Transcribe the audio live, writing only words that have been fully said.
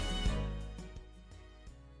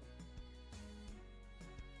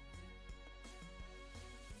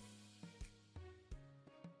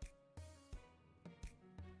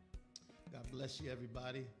bless you,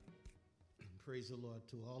 everybody. Praise the Lord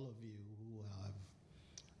to all of you who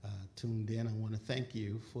have tuned in. I want to thank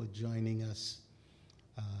you for joining us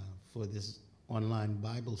for this online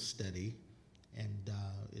Bible study. And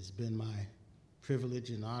it's been my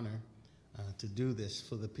privilege and honor to do this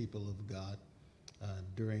for the people of God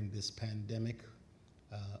during this pandemic.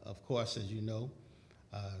 Of course, as you know,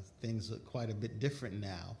 things are quite a bit different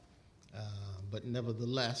now. But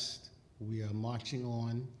nevertheless, we are marching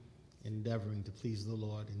on, endeavoring to please the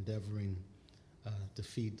Lord, endeavoring to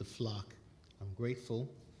feed the flock. I'm grateful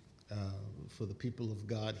for the people of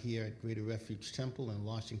God here at Greater Refuge Temple in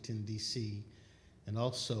Washington, D.C., and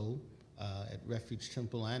also at Refuge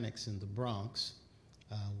Temple Annex in the Bronx.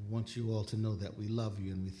 I want you all to know that we love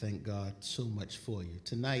you and we thank God so much for you.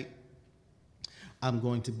 Tonight, I'm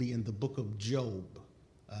going to be in the book of Job,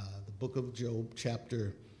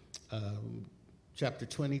 chapter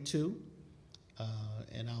 22,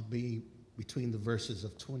 and I'll be between the verses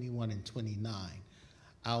of 21 and 29.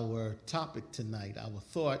 Our topic tonight, our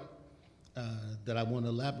thought that I want to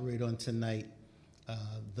elaborate on tonight,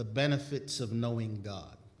 the benefits of knowing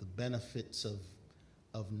God, the benefits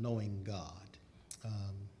of knowing God.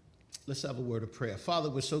 Let's have a word of prayer. Father,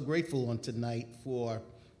 we're so grateful on tonight for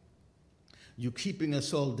you keeping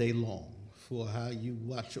us all day long, for how you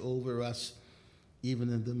watch over us even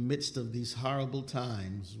in the midst of these horrible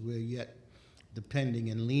times. We're yet depending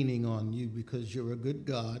and leaning on you because you're a good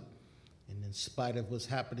God. And in spite of what's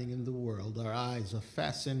happening in the world, our eyes are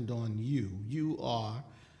fastened on you. You are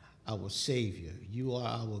our Savior. You are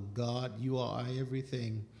our God. You are our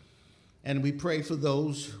everything. And we pray for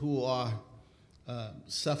those who are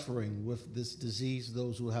suffering with this disease,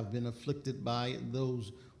 those who have been afflicted by it,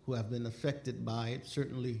 those who have been affected by it.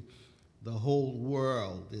 Certainly, the whole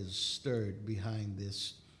world is stirred behind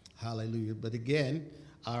this. Hallelujah. But again,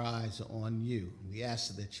 our eyes are on you. We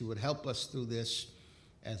ask that you would help us through this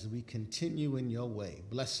as we continue in your way.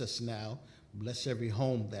 Bless us now. Bless every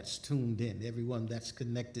home that's tuned in, everyone that's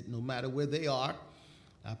connected, no matter where they are.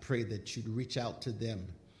 I pray that you'd reach out to them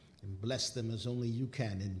and bless them as only you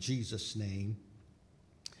can. In Jesus' name,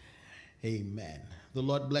 amen. The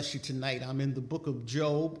Lord bless you tonight. I'm in the book of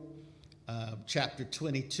Job, chapter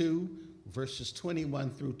 22, verses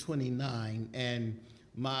 21 through 29. And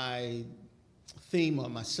my theme or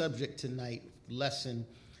my subject tonight, lesson,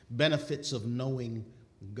 benefits of knowing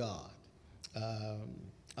God.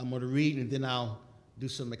 I'm going to read and then I'll do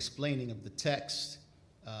some explaining of the text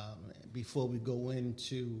before we go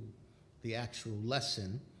into the actual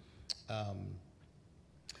lesson.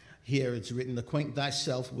 Here it's written, acquaint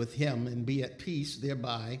thyself with him and be at peace,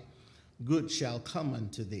 thereby good shall come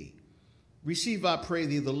unto thee. Receive, I pray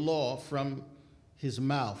thee, the law from his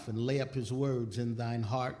mouth and lay up his words in thine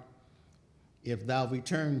heart. If thou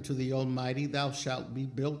return to the Almighty, thou shalt be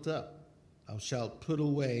built up. Thou shalt put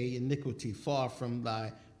away iniquity far from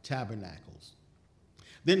thy tabernacles.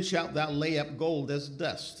 Then shalt thou lay up gold as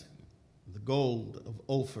dust, the gold of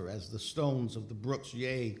Ophir as the stones of the brooks.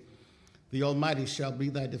 Yea, the Almighty shall be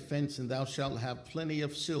thy defense, and thou shalt have plenty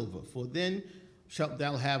of silver. For then shalt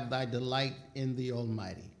thou have thy delight in the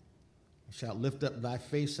Almighty. Thou shalt lift up thy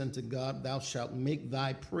face unto God. Thou shalt make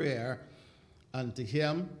thy prayer unto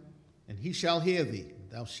him, and he shall hear thee.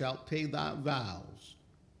 Thou shalt pay thy vows.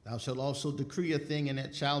 Thou shalt also decree a thing, and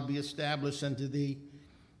it shall be established unto thee.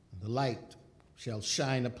 The light shall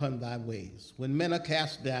shine upon thy ways. When men are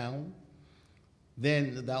cast down,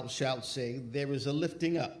 then thou shalt say, there is a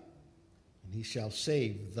lifting up, and he shall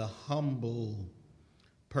save the humble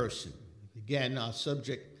person. Again, our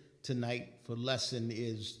subject tonight for lesson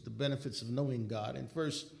is the benefits of knowing God. And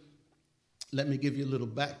first, let me give you a little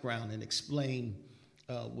background and explain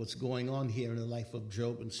what's going on here in the life of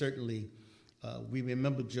Job. And certainly, we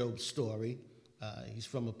remember Job's story. He's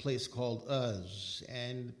from a place called Uz,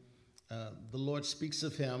 and the Lord speaks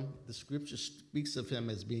of him. The scripture speaks of him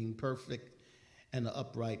as being perfect and an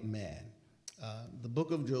upright man. The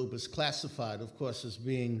book of Job is classified, of course, as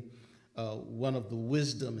being one of the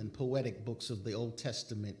wisdom and poetic books of the Old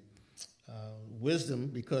Testament. Wisdom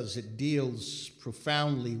because it deals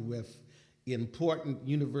profoundly with important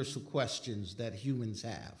universal questions that humans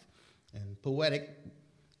have. And poetic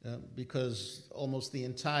because almost the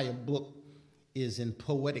entire book is in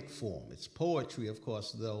poetic form. It's poetry, of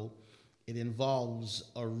course, though it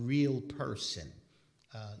involves a real person.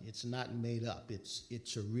 It's not made up.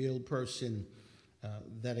 It's a real person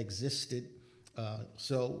that existed.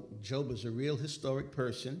 So Job is a real historic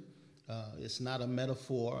person. It's not a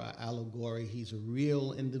metaphor, an allegory. He's a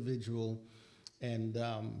real individual, and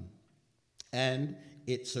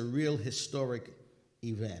it's a real historic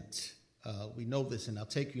event. We know this, and I'll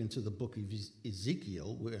take you into the book of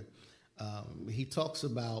Ezekiel, where He talks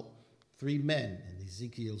about three men in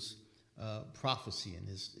Ezekiel's prophecy and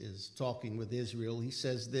is talking with Israel. He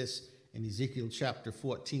says this in Ezekiel chapter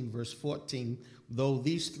 14, verse 14, though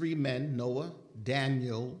these three men, Noah,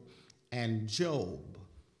 Daniel, and Job,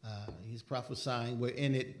 he's prophesying, were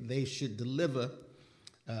in it, they should deliver,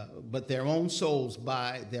 but their own souls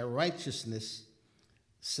by their righteousness,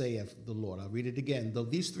 saith the Lord. I'll read it again. Though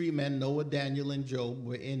these three men, Noah, Daniel, and Job,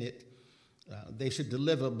 were in it, they should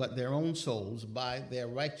deliver, but their own souls by their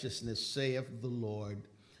righteousness, saith the Lord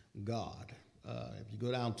God. If you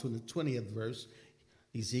go down to the 20th verse,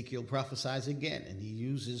 Ezekiel prophesies again, and he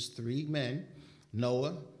uses three men,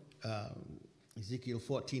 Noah, Ezekiel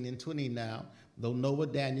 14 and 20 now, though Noah,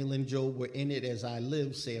 Daniel, and Job were in it, as I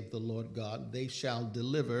live, saith the Lord God, they shall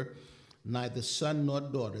deliver neither son nor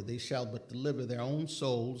daughter. They shall but deliver their own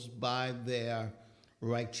souls by their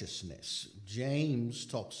righteousness. James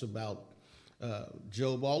talks about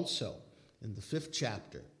Job also in the 5th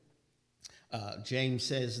chapter. James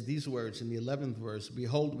says these words in the 11th verse,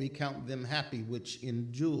 behold, we count them happy which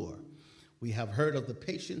endure. We have heard of the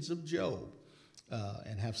patience of Job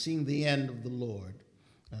and have seen the end of the Lord,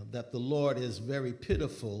 that the Lord is very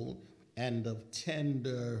pitiful and of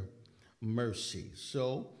tender mercy.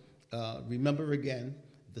 So remember again,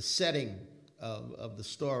 the setting of the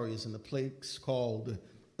story is in a place called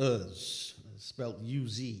Uz, spelled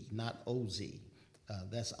U-Z, not O-Z.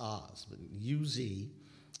 That's Oz, but U-Z.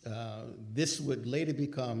 This would later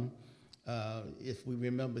become, if we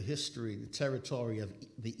remember history, the territory of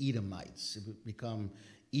the Edomites. It would become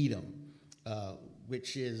Edom,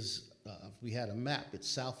 which is, if we had a map, it's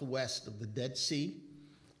southwest of the Dead Sea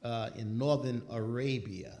in northern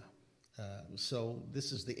Arabia. So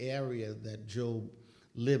this is the area that Job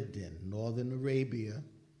lived in, northern Arabia.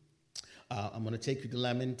 I'm going to take you to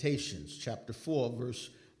Lamentations, chapter 4, verse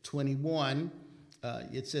 21.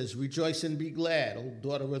 It says, rejoice and be glad, O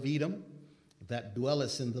daughter of Edom, that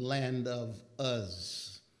dwellest in the land of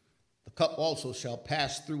Uz. The cup also shall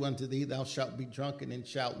pass through unto thee. Thou shalt be drunken and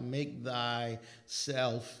shalt make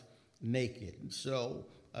thyself naked. And so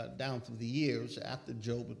down through the years after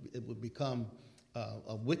Job, it would become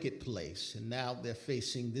a wicked place. And now they're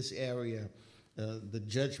facing this area, the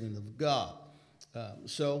judgment of God.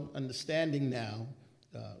 So understanding now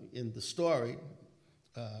in the story,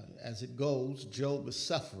 as it goes, Job is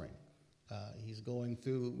suffering. He's going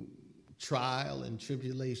through trial and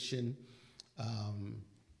tribulation.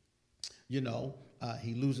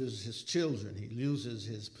 He loses his children. He loses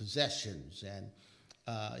his possessions. And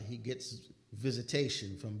he gets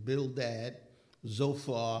visitation from Bildad,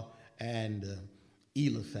 Zophar, and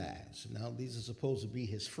Eliphaz. Now, these are supposed to be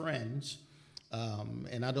his friends.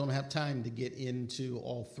 And I don't have time to get into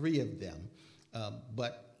all three of them.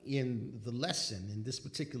 But in the lesson, in this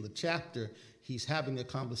particular chapter, he's having a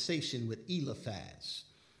conversation with Eliphaz.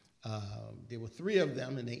 There were three of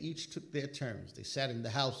them, and they each took their turns. They sat in the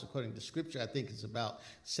house, according to Scripture, I think it's about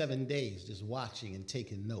 7 days, just watching and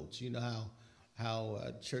taking notes. You know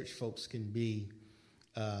how church folks can be,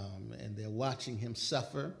 and they're watching him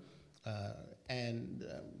suffer. And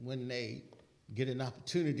when they get an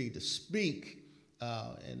opportunity to speak,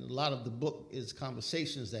 and a lot of the book is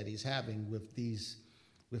conversations that he's having with these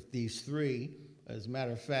three. As a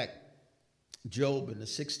matter of fact, Job in the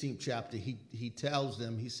 16th chapter, he tells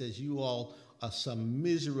them, he says, you all are some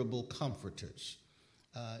miserable comforters.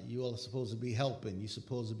 You all are supposed to be helping. You're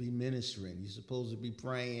supposed to be ministering. You're supposed to be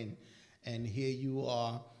praying. And here you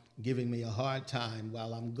are giving me a hard time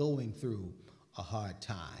while I'm going through a hard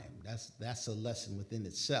time. That's a lesson within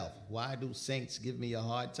itself. Why do saints give me a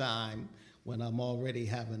hard time when I'm already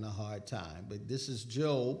having a hard time? But this is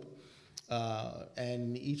Job.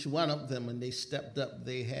 And each one of them, when they stepped up,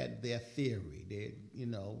 they had their theory.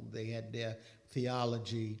 They had their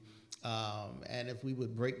theology. And if we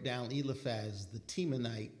would break down Eliphaz, the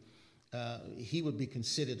Temanite, he would be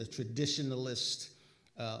considered a traditionalist,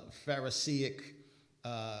 Pharisaic,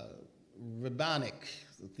 rabbinic,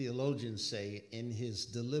 the theologians say, in his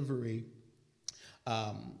delivery,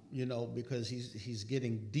 because he's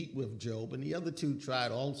getting deep with Job. And the other two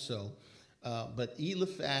tried also. But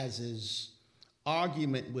Eliphaz's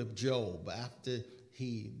argument with Job, after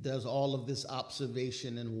he does all of this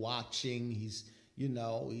observation and watching, he's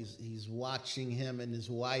watching him and his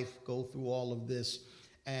wife go through all of this.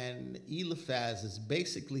 And Eliphaz is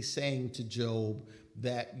basically saying to Job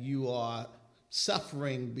that you are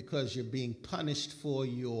suffering because you're being punished for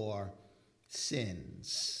your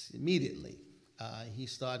sins. Immediately, he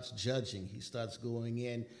starts judging. He starts going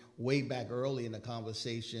in way back early in the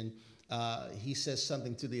conversation. He says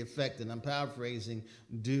something to the effect, and I'm paraphrasing,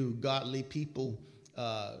 do godly people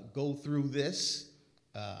go through this?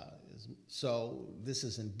 So this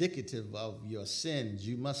is indicative of your sins.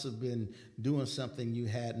 You must have been doing something you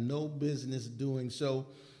had no business doing. So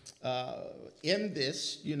in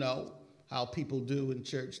this, how people do in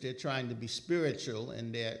church, they're trying to be spiritual,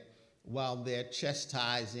 and while they're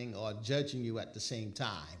chastising or judging you at the same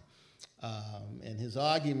time. And his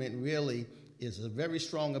argument really is a very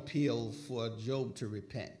strong appeal for Job to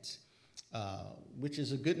repent, which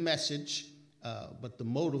is a good message. But the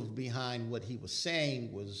motive behind what he was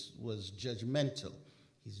saying was judgmental.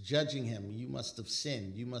 He's judging him. You must have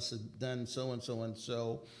sinned. You must have done so and so and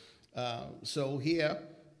so. So here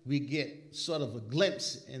we get sort of a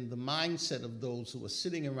glimpse in the mindset of those who are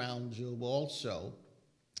sitting around Job also.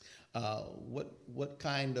 What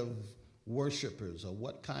kind of worshipers or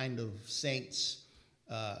what kind of saints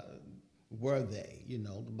were they?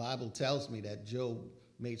 The Bible tells me that Job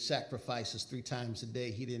made sacrifices 3 times a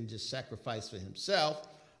day. He didn't just sacrifice for himself,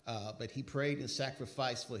 but he prayed and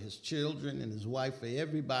sacrificed for his children and his wife, for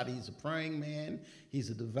everybody. He's a praying man.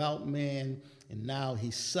 He's a devout man. And now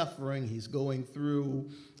he's suffering. He's going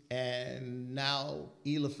through. And now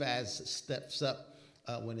Eliphaz steps up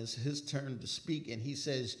when it's his turn to speak, and he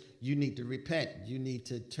says, you need to repent. You need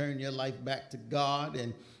to turn your life back to God.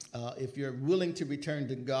 And if you're willing to return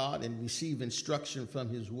to God and receive instruction from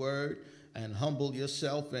his word, and humble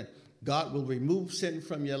yourself, and God will remove sin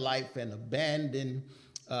from your life and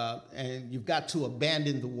and you've got to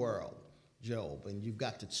abandon the world, Job, and you've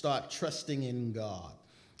got to start trusting in God.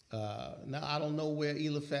 Now, I don't know where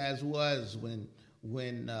Eliphaz was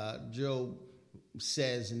when Job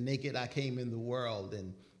says, naked I came in the world,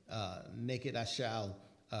 and naked I shall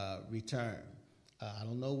return. I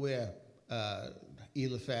don't know where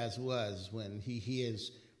Eliphaz was when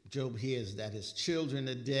Job hears that his children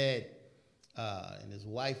are dead, and his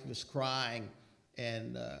wife was crying,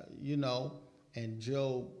 and and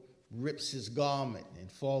Job rips his garment and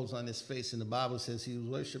falls on his face, and the Bible says he was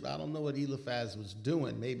worshiping. I don't know what Eliphaz was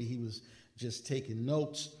doing. Maybe he was just taking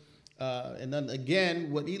notes. And then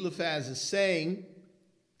again, what Eliphaz is saying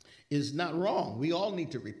is not wrong. We all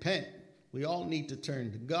need to repent. We all need to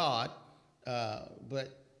turn to God,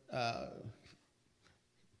 but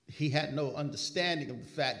he had no understanding of the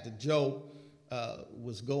fact that Job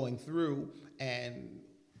was going through, and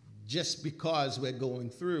just because we're going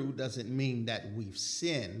through doesn't mean that we've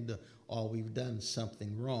sinned or we've done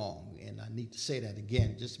something wrong. And I need to say that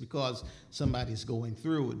again. Just because somebody's going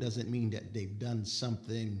through, it doesn't mean that they've done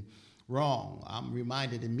something wrong. I'm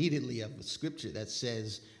reminded immediately of a scripture that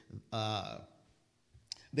says,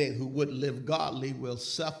 they who would live godly will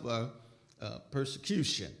suffer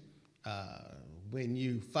persecution. When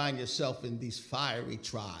you find yourself in these fiery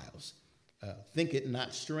trials, think it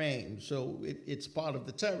not strange. So it's part of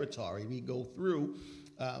the territory we go through.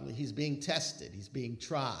 He's being tested. He's being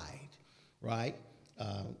tried, right?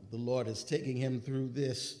 The Lord is taking him through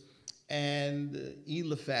this. And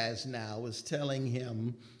Eliphaz now is telling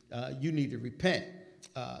him, you need to repent.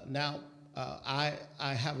 Now, I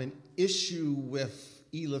have an issue with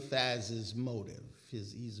Eliphaz's motive.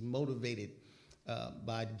 He's motivated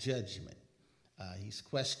by judgment. He's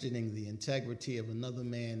questioning the integrity of another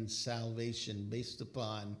man's salvation based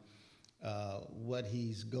upon what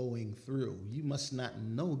he's going through. You must not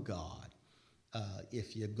know God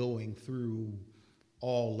if you're going through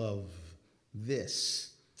all of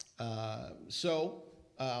this. So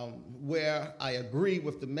where I agree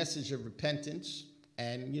with the message of repentance,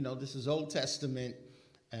 and this is Old Testament,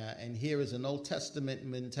 and here is an Old Testament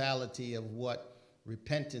mentality of what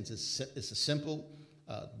repentance is. It's a simple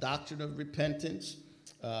doctrine of repentance,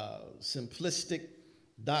 simplistic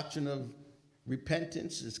doctrine of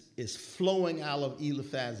repentance is flowing out of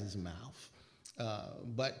Eliphaz's mouth.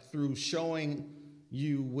 But through showing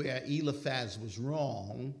you where Eliphaz was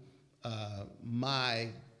wrong, my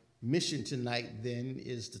mission tonight then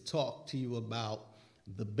is to talk to you about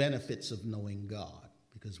the benefits of knowing God.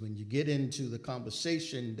 Because when you get into the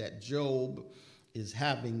conversation that Job is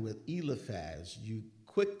having with Eliphaz, you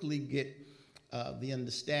quickly get the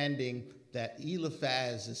understanding that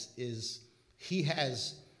Eliphaz he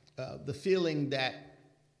has the feeling that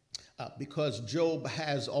because Job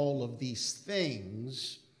has all of these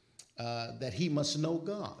things, that he must know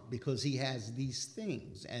God because he has these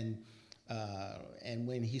things. And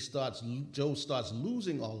when Job starts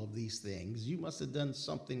losing all of these things, you must have done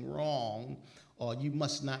something wrong, or you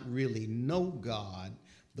must not really know God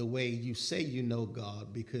the way you say you know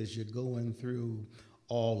God because you're going through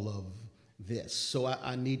all of this. So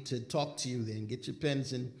I need to talk to you then. Get your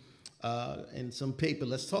pens and some paper.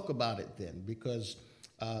 Let's talk about it then, because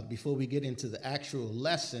before we get into the actual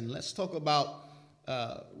lesson, let's talk about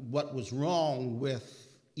what was wrong with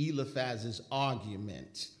Eliphaz's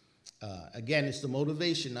argument. Again, it's the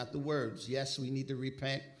motivation, not the words. Yes, we need to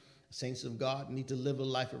repent. Saints of God need to live a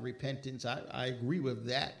life of repentance. I agree with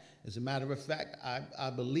that. As a matter of fact, I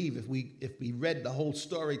believe if we read the whole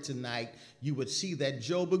story tonight, you would see that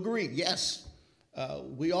Job agreed. Yes,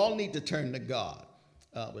 we all need to turn to God.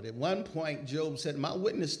 But at one point, Job said, my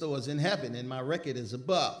witness though is in heaven and my record is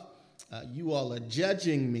above. You all are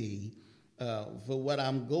judging me for what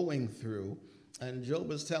I'm going through. And Job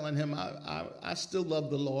was telling him, I still love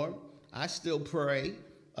the Lord. I still pray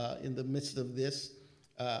in the midst of this.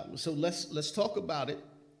 So let's talk about it.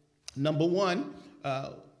 Number one,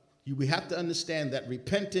 we have to understand that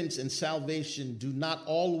repentance and salvation do not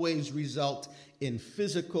always result in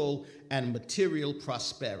physical and material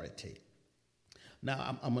prosperity.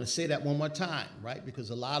 Now, I'm going to say that one more time, right?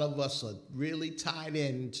 Because a lot of us are really tied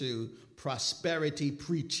into prosperity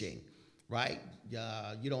preaching, right?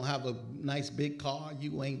 You don't have a nice big car,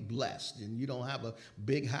 you ain't blessed. And you don't have a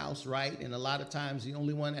big house, right? And a lot of times the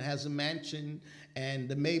only one that has a mansion and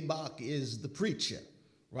the Maybach is the preacher,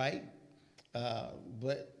 right?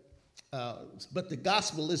 But the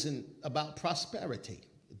gospel isn't about prosperity.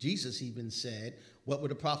 Jesus even said, what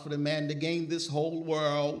would it profit a man to gain this whole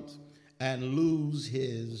world and lose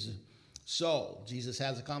his soul? Jesus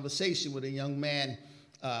has a conversation with a young man.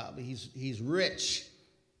 He's rich.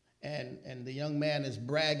 And the young man is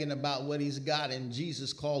bragging about what he's got, and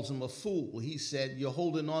Jesus calls him a fool. He said, you're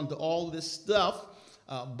holding on to all this stuff,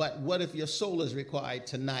 but what if your soul is required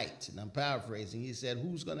tonight? And I'm paraphrasing. He said,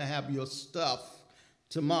 who's going to have your stuff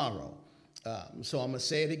tomorrow? So I'm going to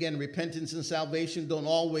say it again. Repentance and salvation don't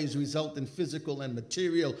always result in physical and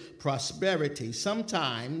material prosperity.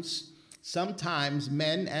 Sometimes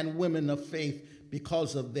men and women of faith,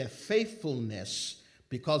 because of their faithfulness,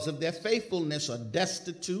 are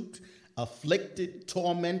destitute, afflicted,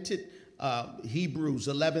 tormented. Hebrews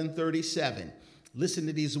 11:37. Listen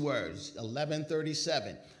to these words,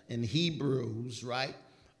 11:37 in Hebrews, right?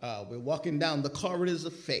 We're walking down the corridors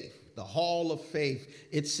of faith, the hall of faith.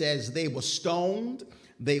 It says they were stoned,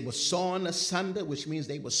 they were sawn asunder, which means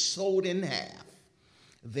they were sewed in half.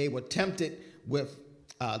 They were tempted with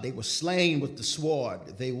they were slain with the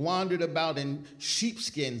sword. They wandered about in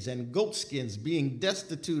sheepskins and goatskins, being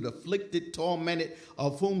destitute, afflicted, tormented,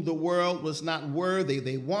 of whom the world was not worthy.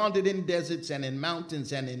 They wandered in deserts and in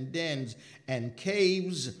mountains and in dens and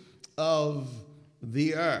caves of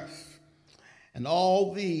the earth. And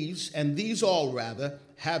these all,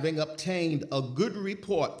 having obtained a good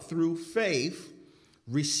report through faith,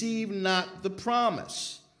 received not the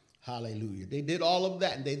promise. Hallelujah. They did all of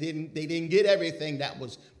that, and they didn't get everything that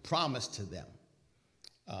was promised to them.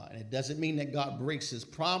 And it doesn't mean that God breaks his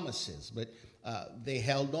promises, but they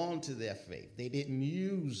held on to their faith. They didn't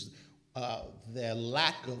use their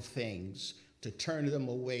lack of things to turn them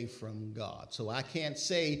away from God. So I can't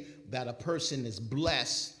say that a person is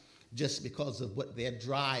blessed just because of what they're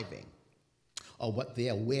driving or what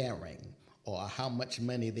they're wearing or how much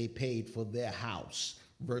money they paid for their house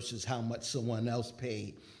versus how much someone else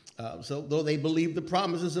paid. So though they believe the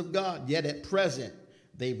promises of God, yet at present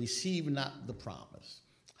they receive not the promise.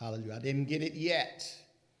 Hallelujah. I didn't get it yet,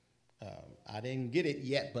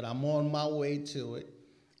 but I'm on my way to it.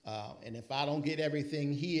 And if I don't get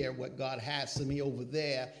everything here, what God has for me over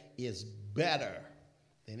there is better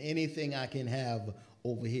than anything I can have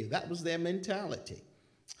over here. That was their mentality.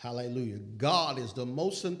 Hallelujah. God is the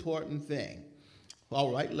most important thing.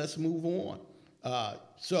 All right, let's move on.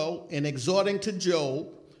 So in exhorting to Job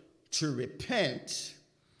to repent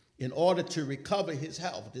in order to recover his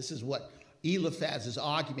health, this is what Eliphaz's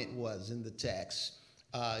argument was in the text.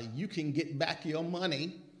 You can get back your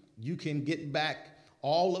money. You can get back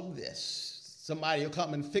all of this. Somebody will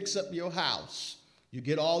come and fix up your house. You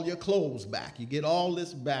get all your clothes back. You get all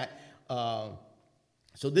this back.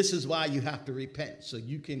 So this is why you have to repent, so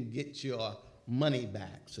you can get your money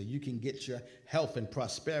back, so you can get your health and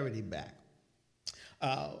prosperity back.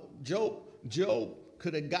 Job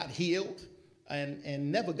could have got healed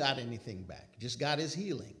and never got anything back, just got his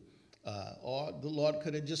healing. Or the Lord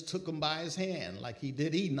could have just took him by his hand like he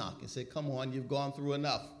did Enoch and said, come on, you've gone through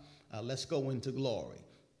enough. Let's go into glory.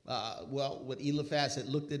 What Eliphaz had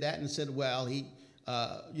looked at that and said, well, he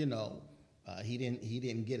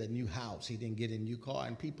didn't get a new house. He didn't get a new car.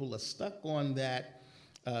 And people are stuck on that.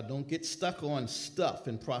 Don't get stuck on stuff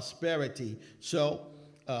and prosperity. So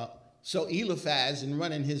Eliphaz, in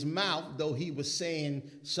running his mouth, though he was saying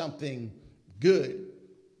something good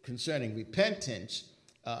concerning repentance,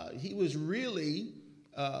 he was really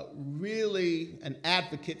an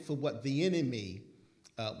advocate for what the enemy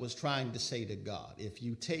was trying to say to God. If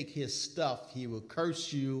you take his stuff, he will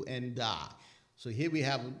curse you and die. So here we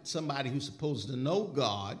have somebody who's supposed to know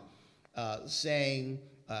God, saying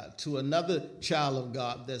to another child of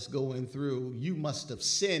God that's going through, you must have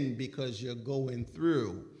sinned because you're going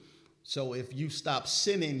through. So if you stop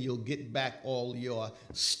sinning, you'll get back all your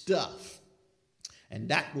stuff. And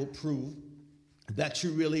that will prove that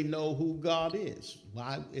you really know who God is.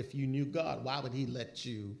 Why, if you knew God, why would he let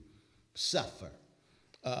you suffer?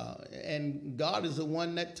 And God is the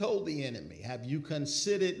one that told the enemy, have you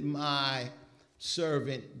considered my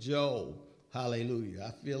servant Job? Hallelujah.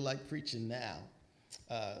 I feel like preaching now.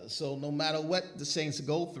 So no matter what the saints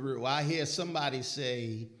go through, I hear somebody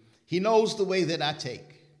say, he knows the way that I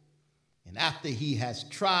take. And after he has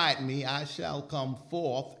tried me, I shall come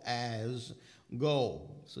forth as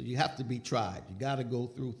gold. So you have to be tried. You got to go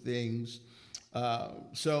through things.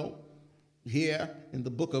 So here in the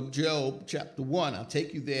book of Job, chapter 1, I'll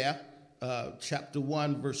take you there, chapter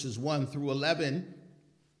 1, verses 1 through 11.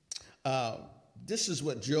 This is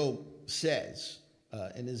what Job says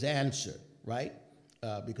in his answer, right?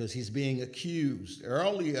 Because he's being accused.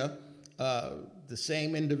 Earlier, the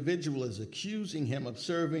same individual is accusing him of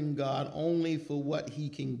serving God only for what he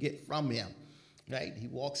can get from him, right? He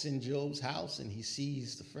walks in Job's house and he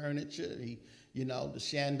sees the furniture, the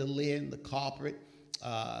chandelier and the carpet.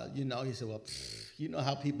 He said, well, you know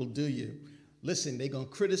how people do you. Listen, they're going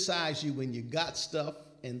to criticize you when you got stuff,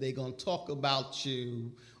 and they're going to talk about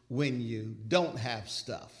you when you don't have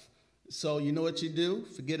stuff. So you know what you do?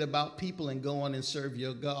 Forget about people and go on and serve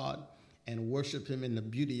your God and worship him in the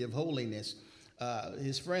beauty of holiness.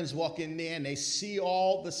 His friends walk in there and they see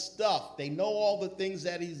all the stuff. They know all the things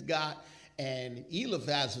that he's got. And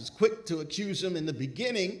Eliphaz was quick to accuse him in the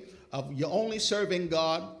beginning of you're only serving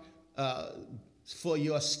God for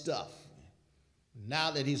your stuff.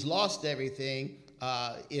 Now that he's lost everything,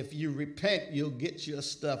 if you repent, you'll get your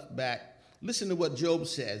stuff back. Listen to what Job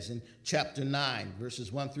says in chapter 9,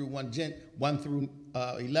 verses 1 through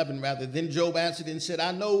 11. Then Job answered and said,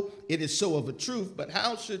 I know it is so of a truth, but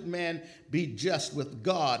how should man be just with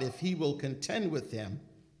God if he will contend with him?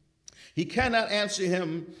 He cannot answer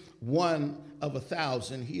him one of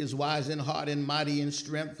 1,000. He is wise in heart and mighty in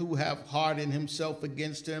strength, who have hardened himself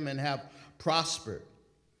against him and have prospered,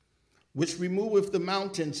 which removeth the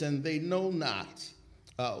mountains, and they know not,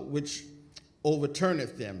 which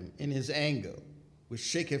overturneth them in his anger, which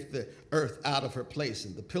shaketh the earth out of her place,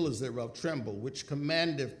 and the pillars thereof tremble, which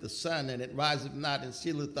commandeth the sun, and it riseth not, and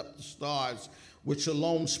sealeth up the stars, which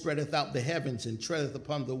alone spreadeth out the heavens, and treadeth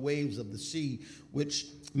upon the waves of the sea, which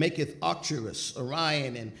maketh Arcturus,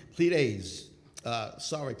 Orion, and Pleiades,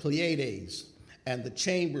 and the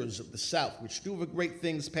chambers of the south, which doeth great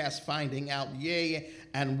things past finding out, yea,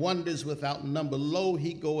 and wonders without number. Lo,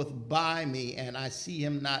 he goeth by me, and I see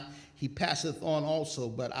him not. He passeth on also,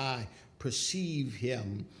 but I perceive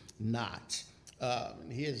him not.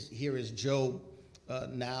 Here is Job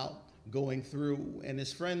now going through, and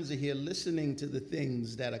his friends are here listening to the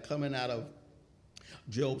things that are coming out of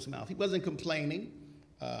Job's mouth. He wasn't complaining.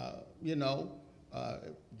 Job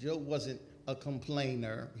wasn't a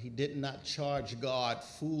complainer. He did not charge God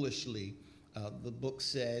foolishly, the book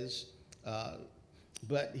says.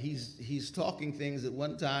 But he's talking things at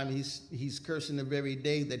one time. He's cursing the very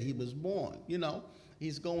day that he was born.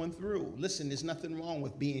 He's going through. Listen, there's nothing wrong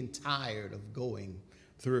with being tired of going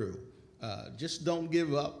through. Just don't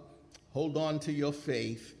give up. Hold on to your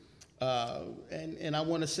faith. And I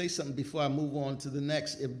want to say something before I move on to the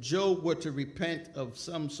next. If Job were to repent of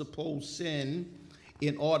some supposed sin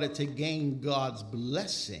in order to gain God's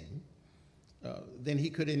blessing, then he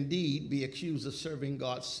could indeed be accused of serving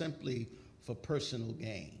God simply for personal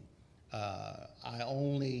gain. I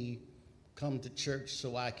only come to church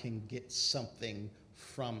so I can get something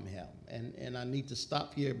from him. And I need to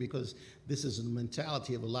stop here, because this is the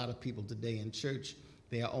mentality of a lot of people today in church.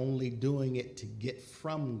 They are only doing it to get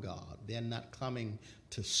from God. They're not coming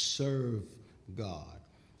to serve God.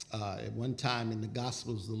 At one time in the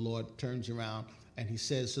Gospels, the Lord turns around and he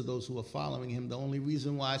says to those who are following him, the only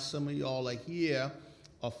reason why some of y'all are here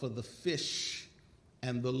are for the fish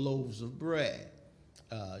and the loaves of bread.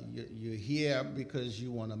 You're here because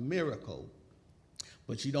you want a miracle,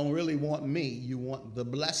 but you don't really want me. You want the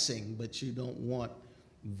blessing, but you don't want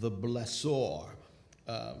the blessor.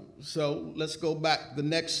 So let's go back. The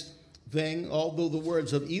next thing, although the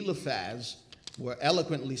words of Eliphaz were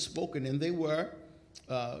eloquently spoken, and they were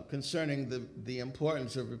concerning the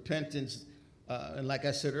importance of repentance, and like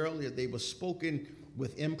I said earlier, they were spoken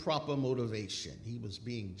with improper motivation. He was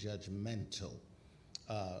being judgmental.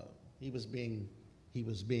 He was being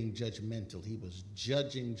judgmental. He was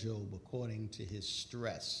judging Job according to his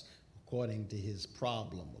stress, according to his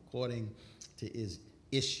problem, according to his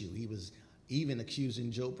issue. He was even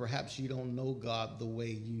accusing Job, perhaps you don't know God the way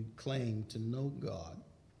you claim to know God.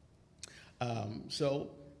 So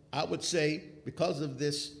I would say because of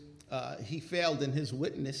this, he failed in his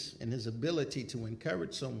witness and his ability to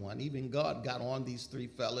encourage someone. Even God got on these three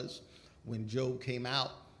fellas when Job came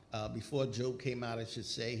out. Before Job came out, I should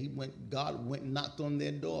say, God went and knocked on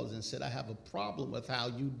their doors and said, I have a problem with how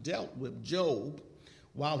you dealt with Job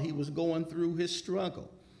while he was going through his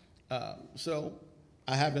struggle. So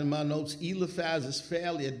I have in my notes, Eliphaz's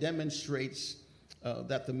failure demonstrates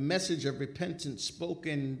that the message of repentance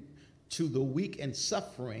spoken to the weak and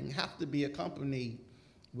suffering have to be accompanied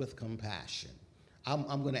with compassion.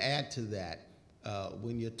 I'm going to add to that.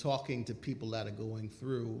 When you're talking to people that are going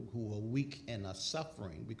through who are weak and are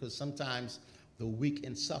suffering, because sometimes the weak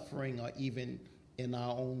and suffering are even in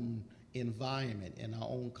our own environment, in our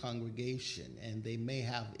own congregation, and they may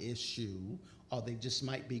have issue or they just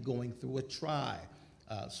might be going through a trial.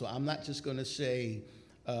 So I'm not just going to say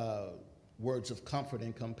words of comfort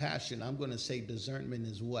and compassion. I'm going to say discernment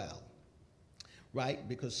as well, right?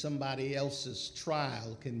 Because somebody else's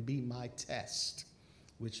trial can be my test.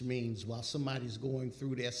 Which means while somebody's going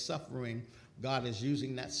through their suffering, God is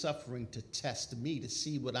using that suffering to test me to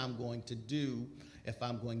see what I'm going to do if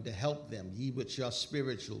I'm going to help them. Ye which are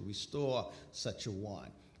spiritual, restore such a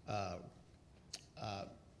one.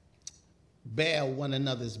 Bear one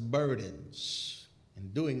another's burdens. In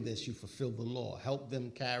doing this, you fulfill the law. Help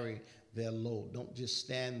them carry their load. Don't just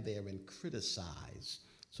stand there and criticize.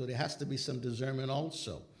 So there has to be some discernment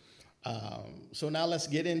also. So now let's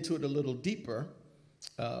get into it a little deeper.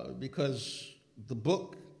 Because the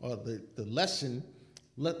book or the lesson,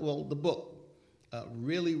 the book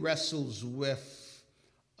really wrestles with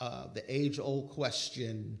the age-old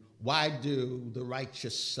question, why do the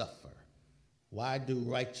righteous suffer? Why do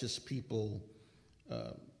righteous people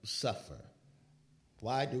suffer?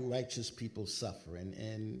 Why do righteous people suffer?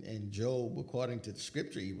 And Job, according to the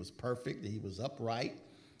scripture, he was perfect, he was upright,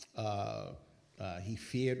 he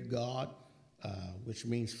feared God. Which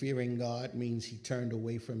means fearing God means he turned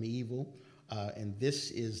away from evil. And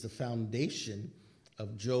this is the foundation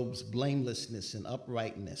of Job's blamelessness and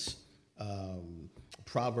uprightness.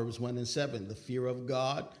 Proverbs 1:7, the fear of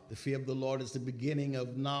God, the fear of the Lord is the beginning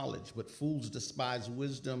of knowledge, but fools despise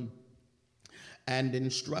wisdom and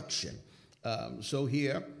instruction. So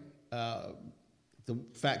here, the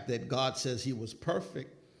fact that God says he was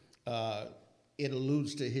perfect, it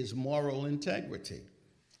alludes to his moral integrity.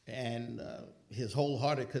 And his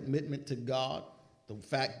wholehearted commitment to God, the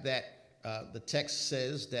fact that the text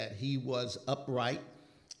says that he was upright,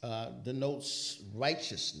 denotes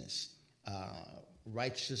righteousness,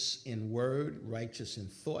 righteous in word, righteous in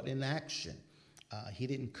thought and action. He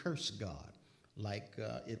didn't curse God like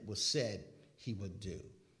it was said he would do.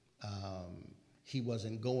 He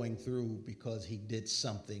wasn't going through because he did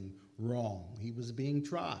something wrong. He was being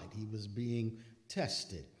tried. He was being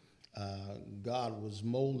tested. God was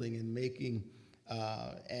molding and making,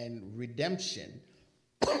 and redemption,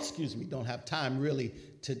 excuse me, don't have time really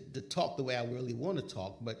to talk the way I really want to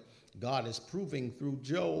talk, but God is proving through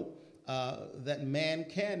Job that man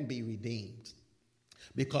can be redeemed.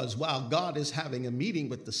 Because while God is having a meeting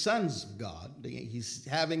with the sons of God, he's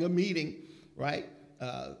having a meeting, right?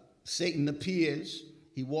 Satan appears.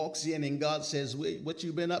 He walks in and God says, what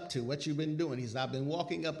you been up to? What you been doing? He says, I've been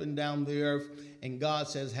walking up and down the earth. And God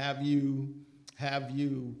says, have you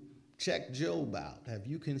checked Job out? Have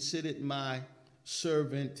you considered my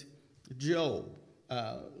servant Job?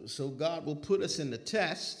 So God will put us in the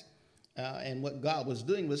test. And what God was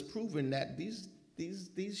doing was proving that these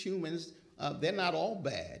humans, they're not all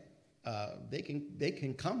bad. They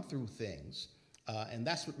can come through things. And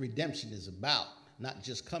that's what redemption is about. Not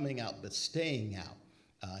just coming out, but staying out.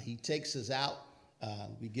 He takes us out.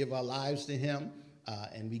 We give our lives to him,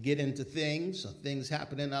 and we get into things, or things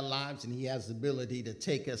happen in our lives, and he has the ability to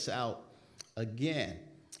take us out again.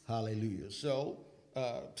 Hallelujah. So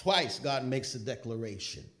twice God makes a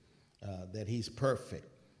declaration that he's perfect.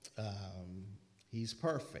 He's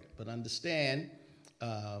perfect. But understand,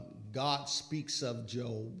 God speaks of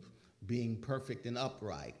Job being perfect and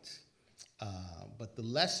upright. But the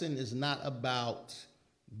lesson is not about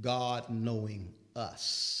God knowing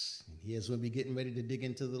us. And here's when we're getting ready to dig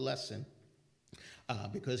into the lesson,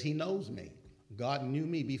 because he knows me. God knew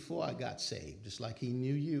me before I got saved, just like he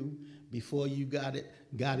knew you before you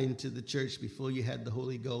got into the church, before you had the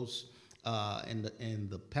Holy Ghost. And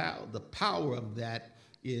the power of that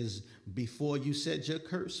is before you said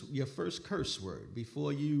your first curse word,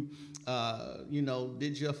 before you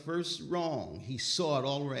did your first wrong. He saw it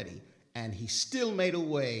already, and he still made a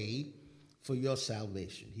way for your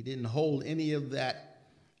salvation. He didn't hold any of that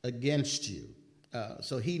against you.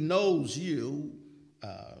 So he knows you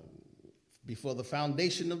before the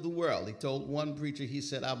foundation of the world. He told one preacher, he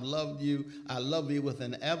said, I love you with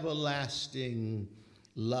an everlasting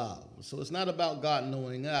love. So it's not about God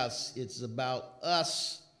knowing us, it's about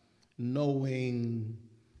us knowing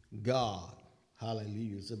God.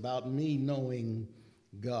 Hallelujah. It's about me knowing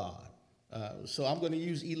God. So I'm going to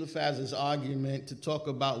use Eliphaz's argument to talk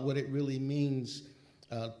about what it really means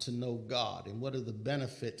to know God and what are the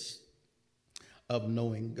benefits of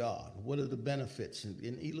knowing God. What are the benefits? And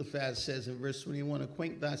Eliphaz says in verse 21,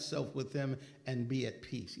 acquaint thyself with him and be at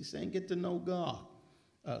peace. He's saying get to know God.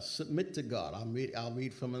 Submit to God. I'll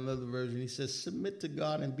read from another version. He says, submit to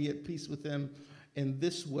God and be at peace with him in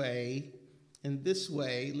this way, this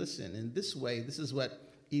is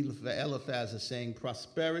what Eliphaz is saying,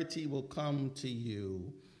 prosperity will come to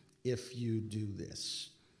you if you do this.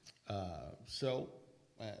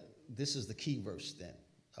 This is the key verse then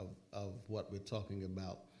of what we're talking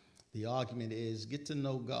about. The argument is get to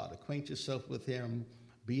know God, acquaint yourself with him,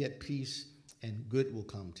 be at peace, and good will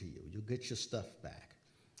come to you. You'll get your stuff back.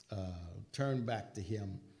 Turn back to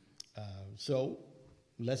him. So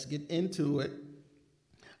let's get into it.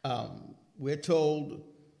 We're told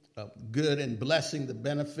good and blessing, the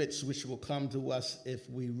benefits which will come to us if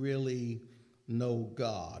we really know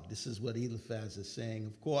God. This is what Eliphaz is saying.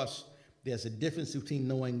 Of course, there's a difference between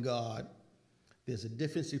knowing God. There's a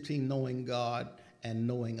difference between knowing God and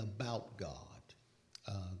knowing about God.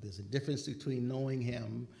 There's a difference between knowing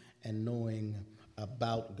him and knowing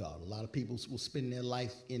about God. A lot of people will spend their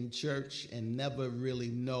life in church and never really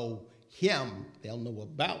know him. They'll know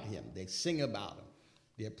about him. They sing about him.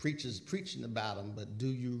 There are preachers preaching about him, but do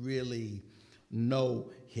you really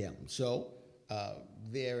know him? So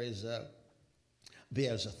there's a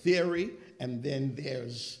theory, and then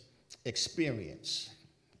there's experience.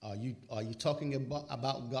 Are you talking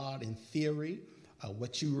about God in theory,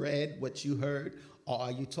 what you read, what you heard, or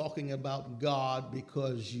are you talking about God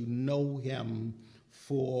because you know him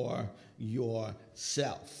for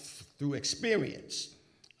yourself through experience,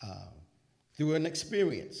 through an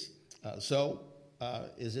experience?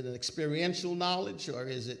 Is it an experiential knowledge, or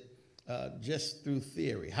is it just through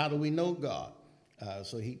theory? How do we know God?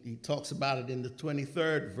 So he talks about it in the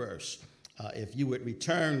 23rd verse. If you would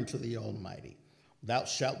return to the Almighty, thou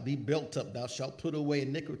shalt be built up, thou shalt put away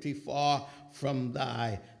iniquity far from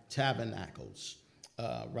thy tabernacles.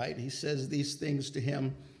 Right? He says these things to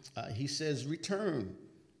him. He says, return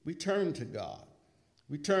to God,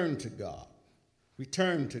 return to God,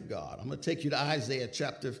 return to God. I'm going to take you to Isaiah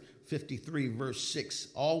chapter 53, verse 6.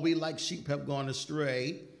 All we like sheep have gone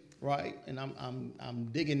astray, right? And I'm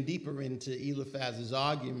digging deeper into Eliphaz's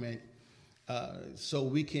argument so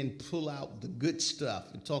we can pull out the good stuff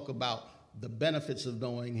and talk about the benefits of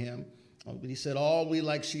knowing him. He said, all we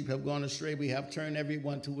like sheep have gone astray. We have turned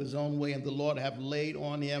everyone to his own way, and the Lord have laid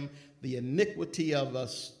on him the iniquity of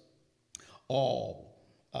us all.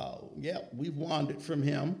 We've wandered from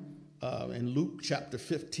him. In Luke chapter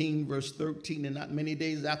 15, verse 13, and not many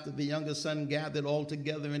days after the younger son gathered all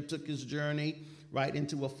together and took his journey right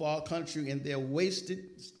into a far country, and there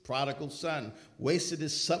prodigal son wasted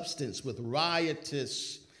his substance with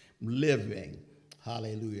riotous living.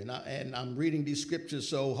 Hallelujah. And I'm reading these scriptures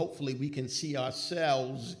so hopefully we can see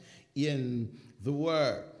ourselves in the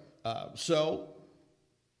word. So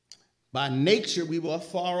by nature we were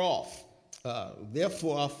far off.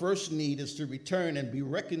 Therefore, our first need is to return and be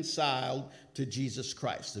reconciled to Jesus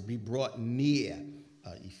Christ, to be brought near.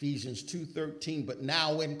 Ephesians 2:13, but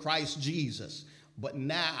now in Christ Jesus. But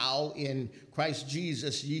now in Christ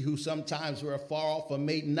Jesus, ye who sometimes were far off are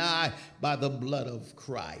made nigh by the blood of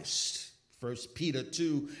Christ. 1 Peter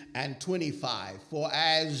 2:25,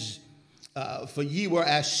 for ye were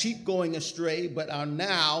as sheep going astray, but are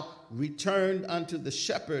now returned unto the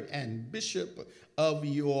shepherd and bishop of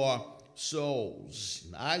your souls.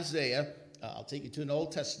 In Isaiah, I'll take you to an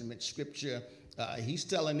Old Testament scripture. He's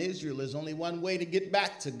telling Israel there's only one way to get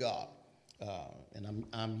back to God. And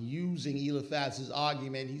I'm using Eliphaz's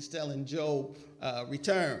argument. He's telling Job,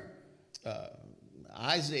 return.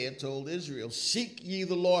 Isaiah told Israel, seek ye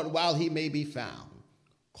the Lord while he may be found.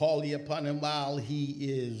 Call ye upon him while he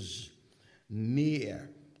is near.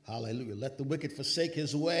 Hallelujah. Let the wicked forsake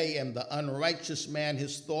his way, and the unrighteous man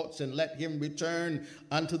his thoughts, and let him return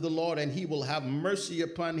unto the Lord, and he will have mercy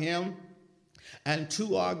upon him. And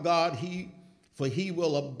to our God, for he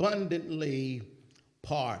will abundantly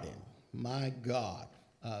pardon. My God.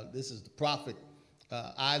 This is the prophet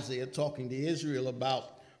Isaiah talking to Israel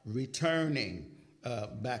about returning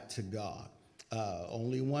back to God.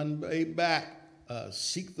 Only one way back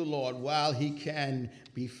seek the Lord while he can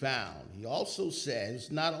be found. He also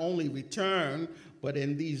says not only return, but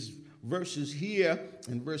in these verses here,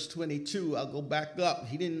 in verse 22, I'll go back up.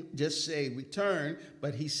 He didn't just say return,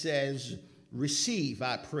 but he says, receive,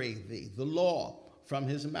 I pray thee, the law from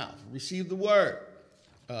his mouth. Receive the word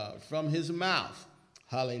from his mouth.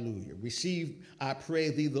 Hallelujah. Receive, I pray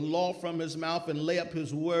thee, the law from his mouth, and lay up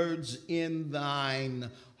his words in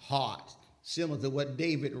thine heart. Similar to what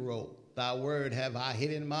David wrote. Thy word have I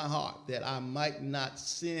hid in my heart, that I might not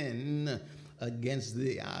sin against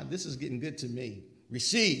thee. This is getting good to me.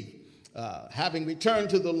 Receive. Having returned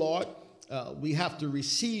to the Lord, we have to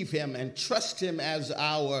receive him and trust him as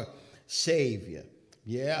our Savior.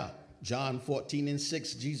 Yeah. John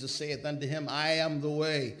 14:6, Jesus saith unto him, I am the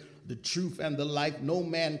way, the truth, and the life. No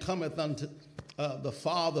man cometh unto the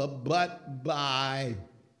Father but by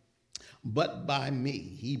me.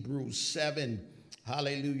 Hebrews 7,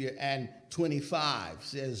 hallelujah, and 25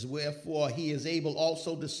 says, wherefore he is able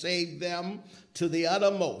also to save them to the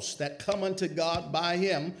uttermost that come unto God by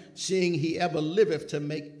him, seeing he ever liveth to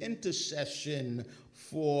make intercession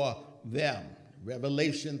for them.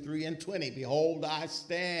 Revelation 3:20, behold, I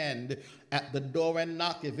stand at the door and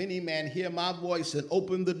knock. If any man hear my voice and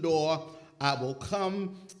open the door, I will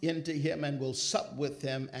come into him and will sup with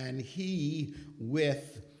him, and he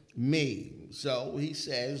with me. So he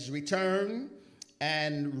says, return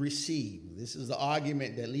and receive. This is the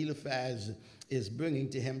argument that Eliphaz is bringing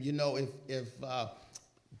to him. You know, if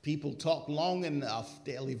people talk long enough,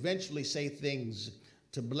 they'll eventually say things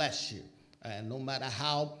to bless you. And no matter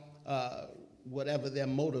how, whatever their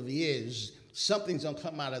motive is, something's going to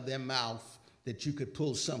come out of their mouth that you could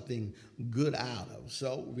pull something good out of.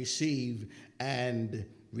 So receive and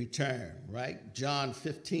return, right? John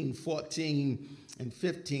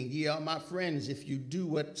 15:14-15. Ye are my friends if you do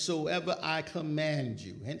whatsoever I command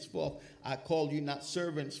you. Henceforth I call you not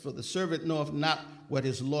servants, for the servant knoweth not what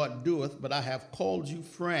his Lord doeth, but I have called you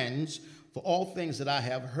friends, for all things that I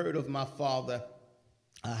have heard of my Father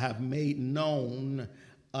I have made known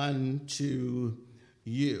unto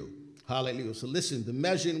you. Hallelujah. So listen, the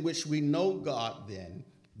measure in which we know God then,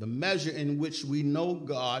 the measure in which we know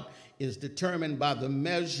God is determined by the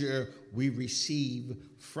measure we receive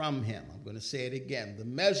from him. I'm going to say it again. The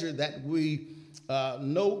measure that we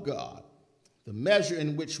know God, the measure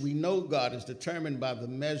in which we know God is determined by the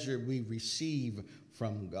measure we receive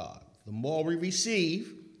from God. The more we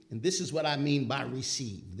receive, and this is what I mean by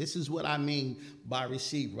receive. This is what I mean by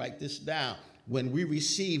receive. Write this down. When we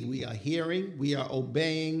receive, we are hearing, we are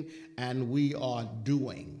obeying, and we are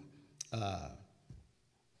doing.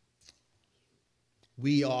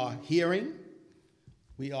 We are hearing,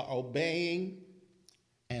 we are obeying,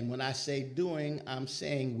 and when I say doing, I'm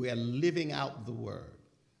saying we're living out the word.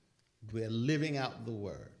 We're living out the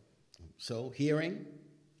word. So hearing,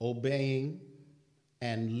 obeying,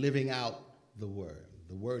 and living out the word.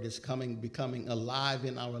 The word is becoming alive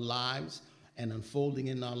in our lives and unfolding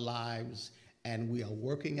in our lives, and we are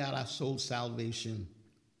working out our soul salvation.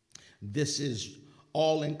 This is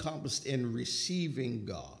all encompassed in receiving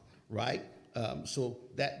God, right? So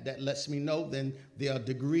that lets me know then there are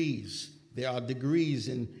degrees. There are degrees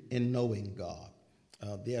in knowing God.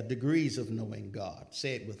 There are degrees of knowing God.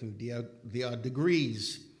 Say it with me. There are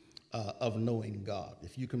degrees of knowing God.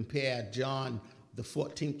 If you compare John, the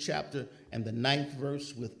 14th chapter and the 9th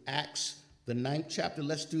verse with Acts, the 9th chapter,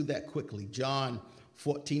 let's do that quickly. John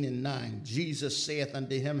 14:9. Jesus saith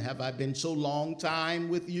unto him, have I been so long time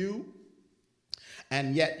with you,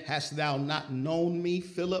 and yet hast thou not known me?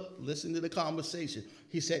 Philip, listen to the conversation.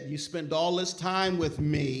 He said, you spend all this time with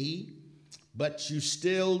me, but you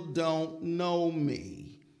still don't know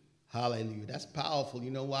me. Hallelujah. That's powerful. You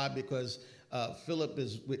know why? Because Philip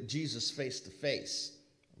is with Jesus face to face,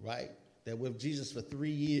 right? They're with Jesus for 3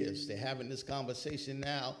 years. They're having this conversation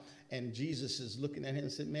now, and Jesus is looking at him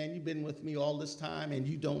and said, man, you've been with me all this time, and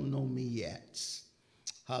you don't know me yet.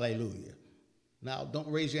 Hallelujah. Now, don't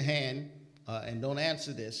raise your hand and don't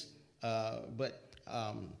answer this, but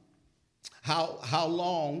how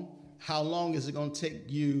long is it going to take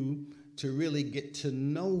you to really get to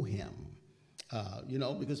know him?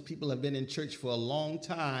 Because people have been in church for a long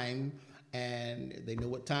time, and they know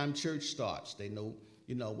what time church starts. They know,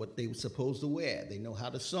 what they were supposed to wear. They know how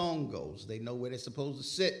the song goes. They know where they're supposed to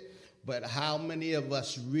sit. But how many of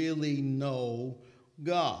us really know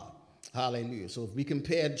God? Hallelujah. So if we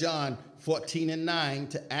compare John 14:9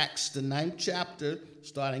 to Acts, the 9th chapter,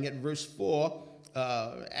 starting at verse 4,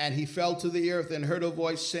 and he fell to the earth and heard a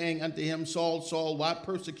voice saying unto him, Saul, Saul, why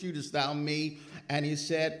persecutest thou me? And he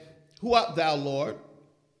said, Who art thou, Lord?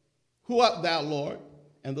 Who art thou, Lord?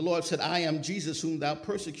 And the Lord said, I am Jesus whom thou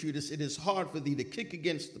persecutest. It is hard for thee to kick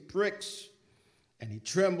against the pricks. And he,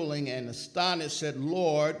 trembling and astonished, said,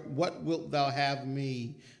 Lord, what wilt thou have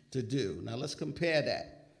me to do? Now let's compare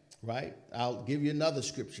that, right? I'll give you another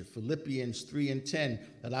scripture, Philippians 3:10,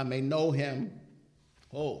 that I may know him,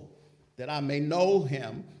 that I may know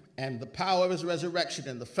him and the power of his resurrection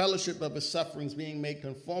and the fellowship of his sufferings, being made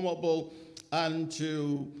conformable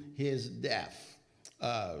unto his death.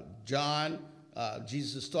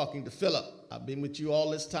 Jesus is talking to Philip. I've been with you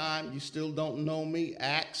all this time. You still don't know me.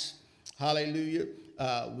 Acts. Hallelujah.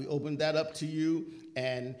 We opened that up to you,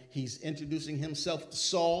 and he's introducing himself to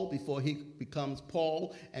Saul before he becomes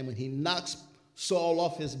Paul. And when he knocks Saul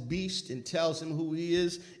off his beast and tells him who he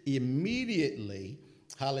is, immediately,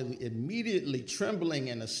 hallelujah, immediately trembling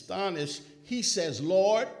and astonished, he says,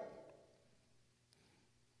 Lord.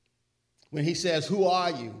 When he says, who are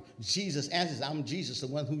you? Jesus answers, I'm Jesus, the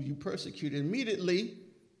one who you persecuted. Immediately,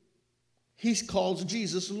 he calls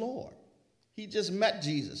Jesus Lord. He just met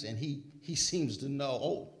Jesus, and he seems to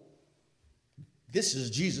know, this is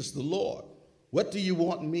Jesus the Lord. What do you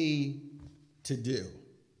want me to do?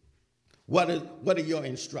 What are your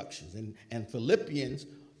instructions? And Philippians,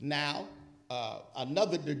 now,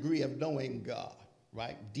 another degree of knowing God,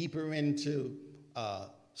 right? Deeper into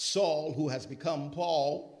Saul, who has become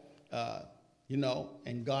Paul,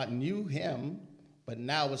 and God knew him, but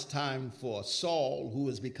now it's time for Saul, who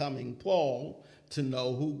is becoming Paul, to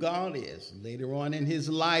know who God is. Later on in his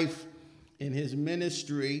life, in his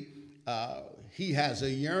ministry, he has a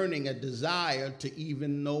yearning, a desire to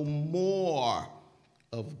even know more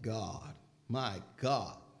of God. My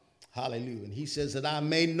God. Hallelujah. And he says that I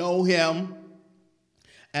may know him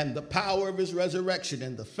and the power of his resurrection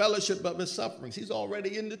and the fellowship of his sufferings. He's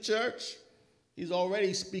already in the church. He's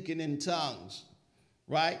already speaking in tongues,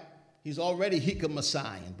 right? He's already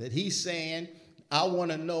Hikamasayan, but he's saying, I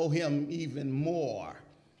want to know him even more.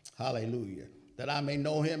 Hallelujah. That I may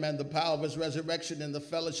know him and the power of his resurrection and the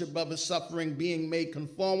fellowship of his suffering, being made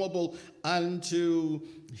conformable unto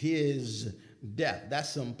his death. That's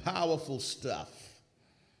some powerful stuff.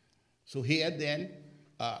 So here then,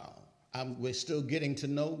 we're still getting to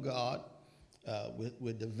know God.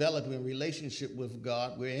 We're developing a relationship with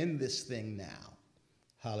God. We're in this thing now.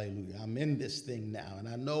 Hallelujah. I'm in this thing now. And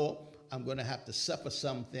I know I'm going to have to suffer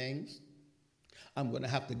some things. I'm going to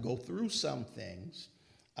have to go through some things.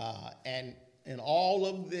 And in all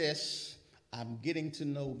of this, I'm getting to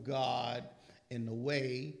know God in a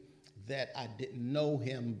way that I didn't know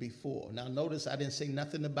him before. Now, notice I didn't say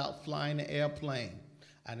nothing about flying an airplane.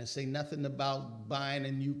 I didn't say nothing about buying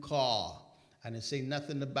a new car. I didn't say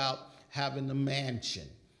nothing about having a mansion.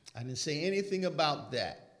 I didn't say anything about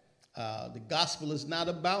that. The gospel is not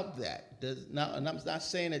about that. And I'm not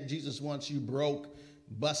saying that Jesus wants you broke,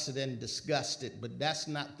 busted, and disgusted, but that's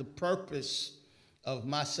not the purpose of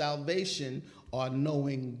my salvation or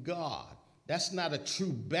knowing God. That's not a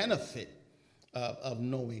true benefit of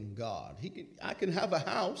knowing God. I can have a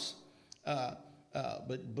house,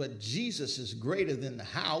 but Jesus is greater than the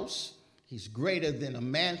house. He's greater than a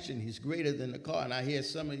mansion. He's greater than the car. And I hear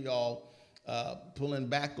some of y'all pulling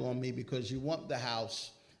back on me because you want the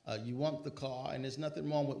house, you want the car, and there's nothing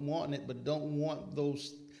wrong with wanting it, but don't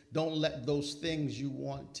let those things you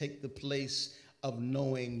want take the place of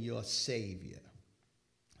knowing your Savior.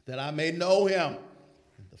 That I may know him,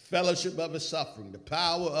 the fellowship of his suffering, the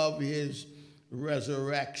power of his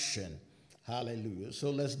resurrection. Hallelujah. So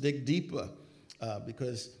let's dig deeper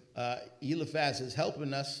because Eliphaz is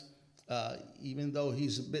helping us. Even though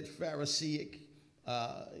he's a bit Pharisaic,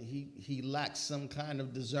 he lacks some kind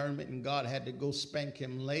of discernment, and God had to go spank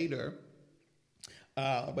him later.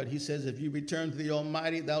 But he says, if you return to the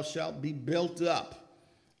Almighty, thou shalt be built up.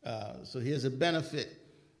 So here's a benefit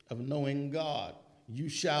of knowing God. You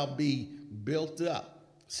shall be built up.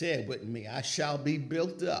 Say it with me. I shall be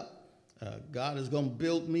built up. God is going to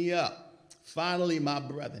build me up. Finally, my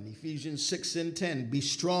brethren, Ephesians 6:10, be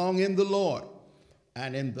strong in the Lord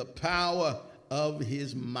and in the power of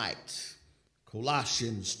his might.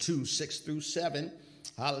 Colossians 2:6-7,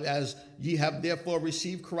 as ye have therefore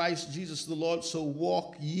received Christ Jesus the Lord, so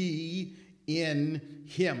walk ye in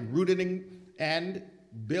him, rooted and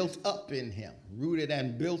built up in him,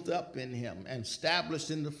 and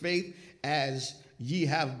established in the faith as ye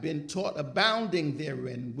have been taught, abounding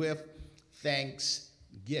therein with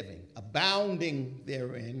thanksgiving. Abounding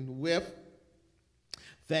therein with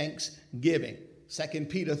thanksgiving. 2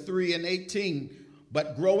 Peter 3:18,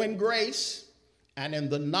 but grow in grace and in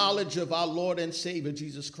the knowledge of our Lord and Savior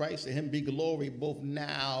Jesus Christ. To him be glory both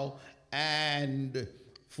now and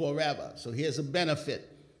forever. So here's a benefit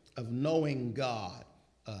of knowing God.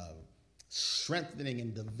 strengthening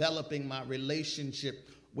and developing my relationship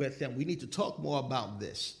with him. We need to talk more about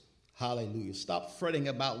this. Hallelujah. Stop fretting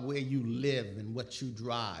about where you live and what you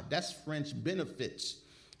drive. That's French benefits.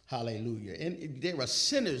 Hallelujah. And there are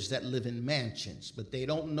sinners that live in mansions, but they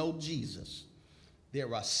don't know Jesus.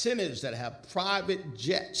 There are sinners that have private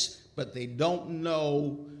jets, but they don't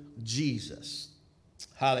know Jesus.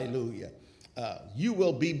 Hallelujah. You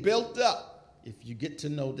will be built up if you get to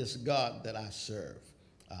know this God that I serve.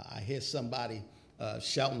 I hear somebody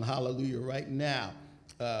shouting hallelujah right now.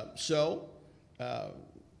 So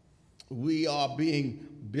we are being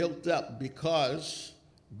built up because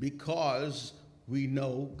we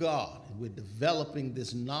know God. We're developing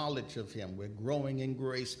this knowledge of him. We're growing in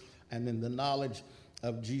grace and in the knowledge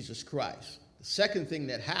of Jesus Christ. The second thing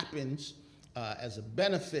that happens as a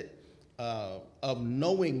benefit of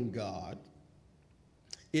knowing God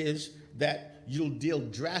is that you'll deal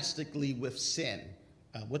drastically with sin.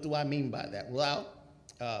 What do I mean by that? Well,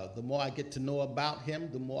 the more I get to know about him,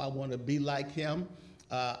 the more I want to be like him.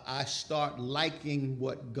 I start liking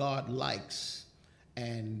what God likes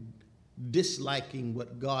and disliking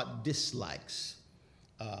what God dislikes.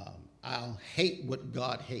 I'll hate what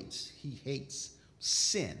God hates. He hates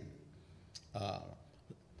sin.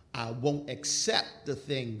 I won't accept the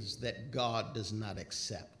things that God does not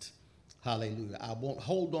accept. Hallelujah. I won't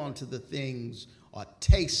hold on to the things or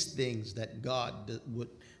taste things that God would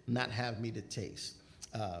not have me to taste.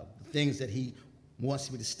 The things that he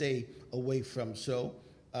wants me to stay away from. So,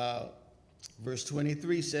 verse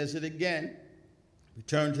 23 says it again.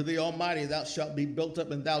 Return to the Almighty, thou shalt be built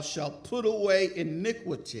up, and thou shalt put away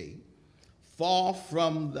iniquity far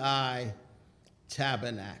from thy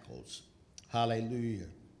tabernacles. Hallelujah.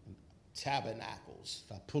 Tabernacles.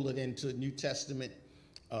 If I pull it into New Testament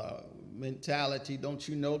mentality, don't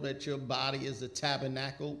you know that your body is the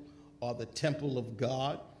tabernacle or the temple of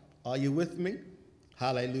God? Are you with me?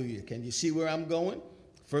 Hallelujah. Can you see where I'm going?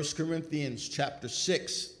 1 Corinthians chapter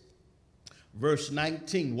 6, verse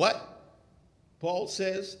 19. What? Paul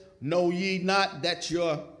says, know ye not that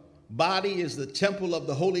your body is the temple of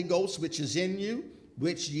the Holy Ghost, which is in you,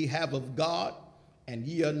 which ye have of God, and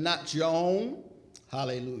ye are not your own?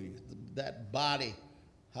 Hallelujah. That body,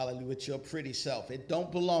 hallelujah, with your pretty self. It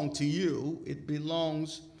don't belong to you. It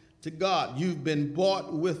belongs to God. You've been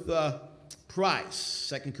bought with a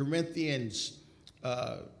price. 2 Corinthians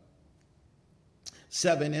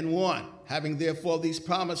 7:1. Having therefore these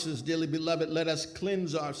promises, dearly beloved, let us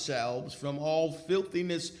cleanse ourselves from all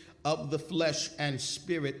filthiness of the flesh and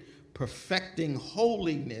spirit, perfecting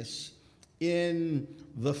holiness in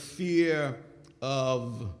the fear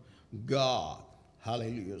of God.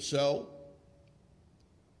 Hallelujah. So,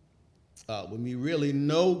 when we really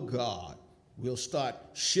know God, we'll start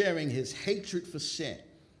sharing his hatred for sin,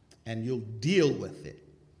 and you'll deal with it.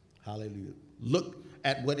 Hallelujah. Look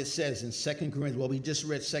at what it says in 2 Corinthians. Well, we just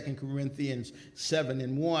read 2 Corinthians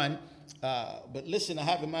 7:1. But listen, I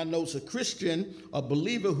have in my notes, a Christian, a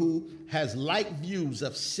believer who has like views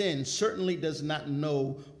of sin certainly does not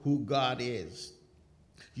know who God is.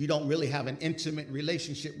 You don't really have an intimate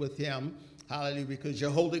relationship with him, hallelujah, because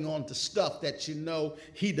you're holding on to stuff that you know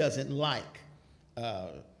he doesn't like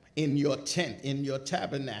in your tent, in your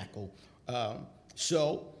tabernacle.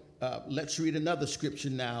 So let's read another scripture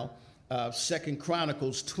now. 2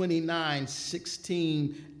 Chronicles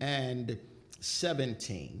 29:16 and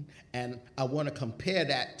 17. And I want to compare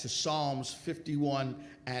that to Psalms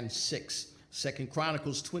 51:6. 2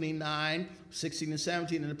 Chronicles 29:16 and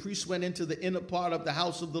 17. And the priest went into the inner part of the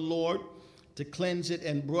house of the Lord to cleanse it,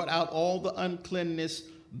 and brought out all the uncleanness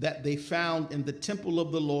that they found in the temple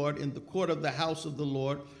of the Lord, in the court of the house of the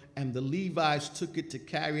Lord. And the Levites took it to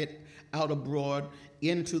carry it out abroad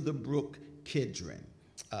into the brook Kidron.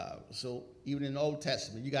 So even in the Old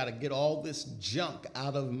Testament, you got to get all this junk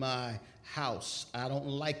out of my house. I don't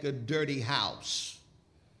like a dirty house,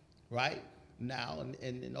 right? Now,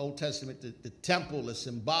 in the Old Testament, the temple is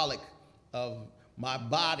symbolic of my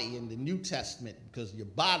body. In the New Testament, because your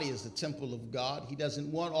body is the temple of God, he doesn't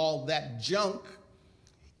want all that junk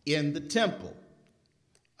in the temple.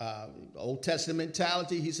 Old Testament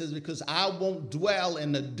mentality, he says, because I won't dwell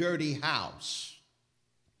in a dirty house.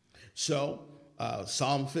 So,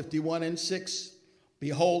 Psalm 51:6,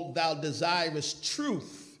 behold, thou desirest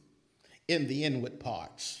truth in the inward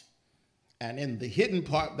parts, and in the hidden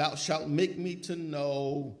part thou shalt make me to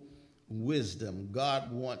know wisdom.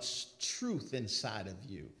 God wants truth inside of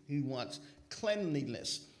you. He wants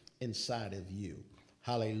cleanliness inside of you.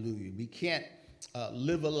 Hallelujah. We can't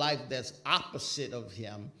live a life that's opposite of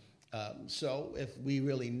him. So if we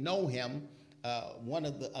really know him,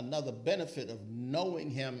 another benefit of knowing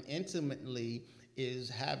him intimately is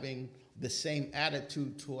having the same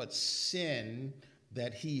attitude towards sin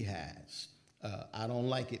that he has. I don't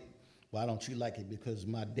like it. Why don't you like it? Because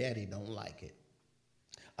my daddy don't like it.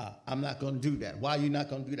 I'm not going to do that. Why are you not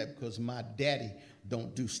going to do that? Because my daddy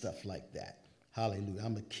don't do stuff like that. Hallelujah.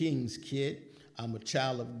 I'm a king's kid. I'm a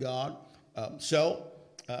child of God.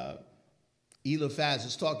 Eliphaz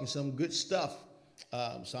is talking some good stuff.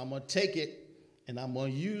 So I'm going to take it and I'm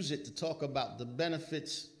going to use it to talk about the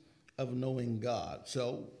benefits of knowing God.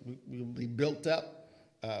 So we'll be built up.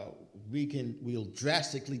 We'll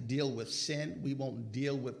drastically deal with sin. We won't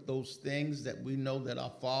deal with those things that we know that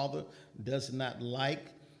our Father does not like.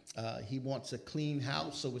 He wants a clean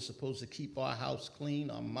house, so we're supposed to keep our house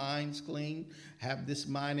clean, our minds clean. Have this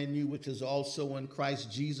mind in you, which is also in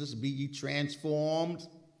Christ Jesus. Be ye transformed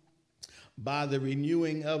by the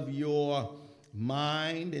renewing of your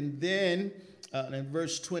mind. And then in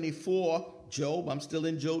verse 24, Job, I'm still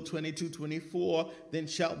in Job 22:24. Then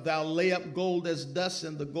shalt thou lay up gold as dust,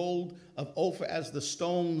 and the gold of Ophir as the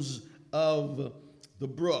stones of the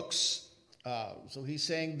brooks. So he's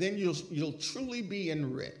saying, then you'll truly be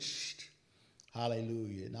enriched.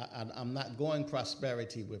 Hallelujah. And I'm not going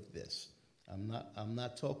prosperity with this. I'm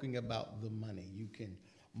not talking about the money.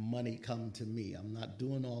 Money come to me. I'm not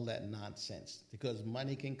doing all that nonsense, because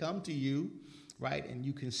money can come to you, right? And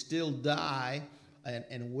you can still die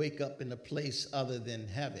and wake up in a place other than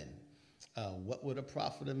heaven. What would it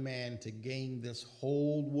profit a man to gain this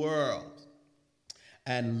whole world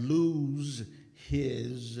and lose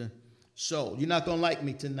his soul? You're not going to like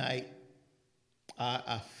me tonight.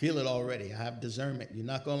 I feel it already. I have discernment. You're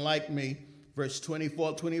not going to like me. Verse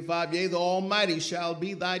 24, 25, yea, the Almighty shall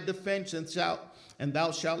be thy defense, and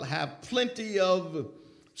thou shalt have plenty of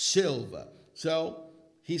silver. So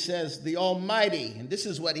he says the Almighty, and this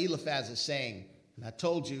is what Eliphaz is saying. And I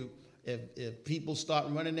told you, if people start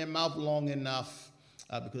running their mouth long enough,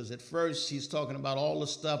 because at first he's talking about all the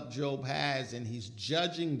stuff Job has, and he's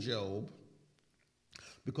judging Job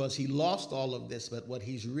because he lost all of this. But what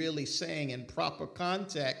he's really saying in proper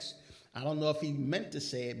context, I don't know if he meant to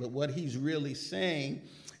say it, but what he's really saying,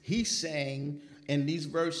 he's saying in these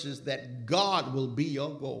verses that God will be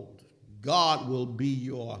your gold. God will be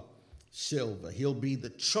your silver. He'll be the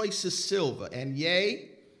choicest silver. And yea,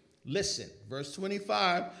 listen, verse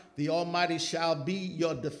 25, the Almighty shall be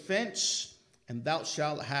your defense, and thou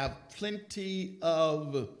shalt have plenty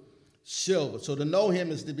of silver. So to know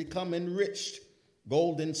him is to become enriched,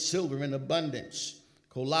 gold and silver in abundance.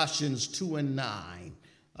 Colossians 2:9.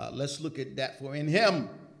 Let's look at that. For in him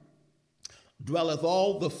dwelleth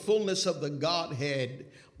all the fullness of the Godhead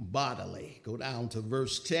bodily. Go down to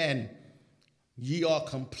verse 10. Ye are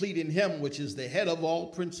complete in him, which is the head of all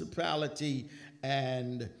principality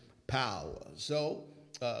and power. So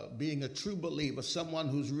being a true believer, someone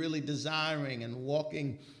who's really desiring and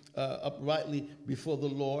walking uprightly before the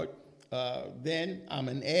Lord, then I'm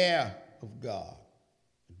an heir of God,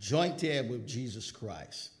 joint heir with Jesus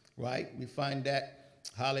Christ, right? We find that,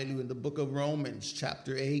 hallelujah, in the book of Romans,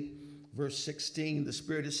 chapter 8, verse 16, the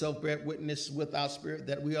Spirit itself bear witness with our spirit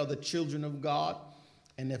that we are the children of God.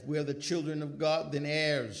 And if we are the children of God, then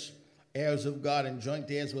heirs of God and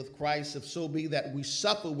joint heirs with Christ, if so be that we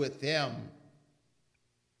suffer with him.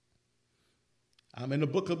 I'm in the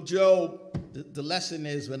book of Job. The lesson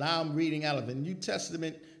is, when I'm reading out of the New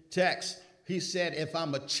Testament text, he said, if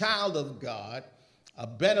I'm a child of God, a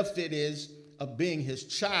benefit is of being his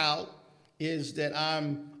child is that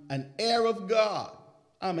I'm an heir of God.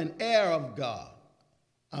 I'm an heir of God.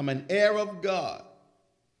 I'm an heir of God.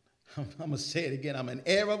 I'm going to say it again. I'm an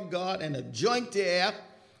heir of God and a joint heir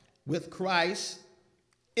with Christ,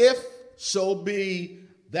 if so be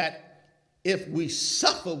that if we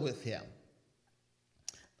suffer with him,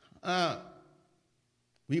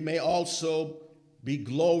 we may also be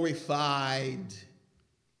glorified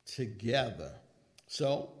together.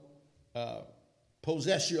 So,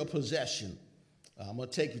 possess your possession. I'm going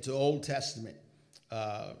to take you to Old Testament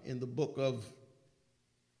in the book of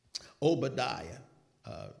Obadiah,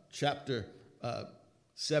 chapter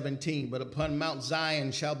 17. But upon Mount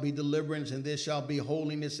Zion shall be deliverance, and there shall be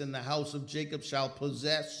holiness, and the house of Jacob shall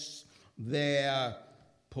possess their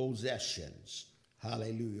possessions.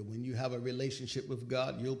 Hallelujah. When you have a relationship with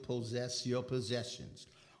God, you'll possess your possessions.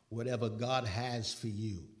 Whatever God has for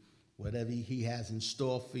you, whatever he has in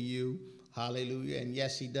store for you. Hallelujah. And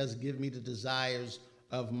yes, he does give me the desires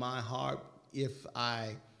of my heart if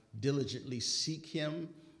I diligently seek him,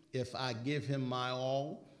 if I give him my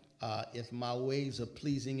all, if my ways are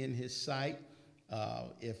pleasing in his sight,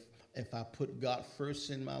 if I put God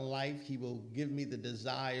first in my life, he will give me the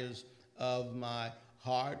desires of my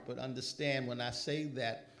heart. But understand, when I say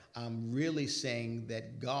that, I'm really saying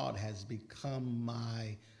that God has become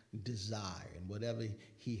my desire, and whatever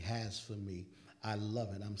he has for me, I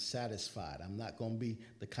love it. I'm satisfied. I'm not going to be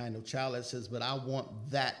the kind of child that says, but I want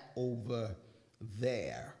that over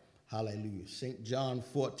there. Hallelujah. St. John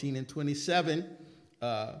 14:27,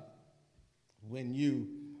 when you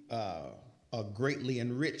are greatly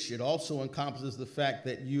enriched, it also encompasses the fact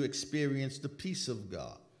that you experience the peace of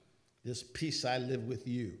God. This peace I live with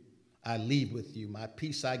you. I leave with you. My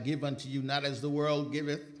peace I give unto you, not as the world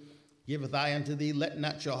giveth I unto thee. Let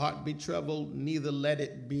not your heart be troubled, neither let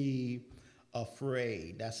it be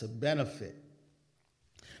afraid. That's a benefit.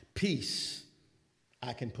 Peace.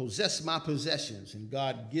 I can possess my possessions, and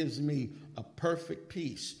God gives me a perfect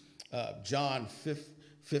peace. John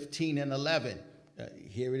 15:11.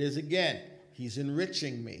 Here it is again. He's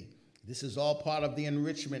enriching me. This is all part of the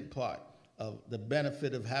enrichment part of the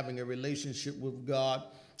benefit of having a relationship with God.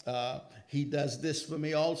 He does this for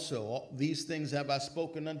me also. These things have I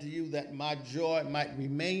spoken unto you, that my joy might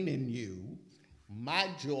remain in you. My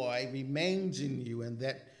joy remains in you, and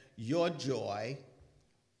that your joy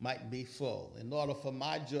might be full. In order for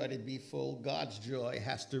my joy to be full, God's joy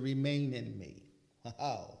has to remain in me.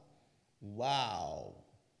 Wow.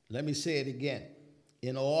 Let me say it again.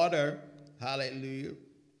 In order, hallelujah,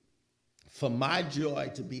 for my joy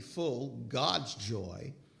to be full, God's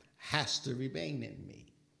joy has to remain in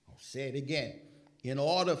me. I'll say it again. In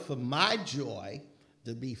order for my joy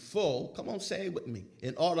to be full, come on, say it with me.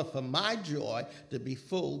 In order for my joy to be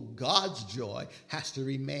full, God's joy has to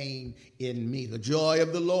remain in me. The joy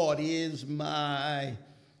of the Lord is my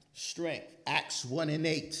strength. Acts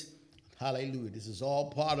 1:8. Hallelujah. This is all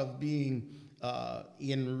part of being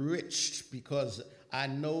enriched, because I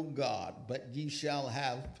know God, but ye shall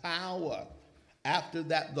have power. After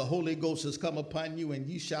that, the Holy Ghost has come upon you, and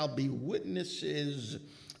ye shall be witnesses,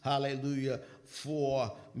 hallelujah,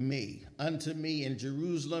 for me, unto me in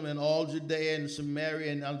Jerusalem and all Judea and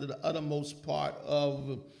Samaria and unto the uttermost part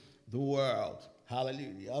of the world.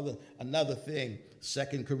 Hallelujah. Another thing,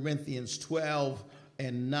 2 Corinthians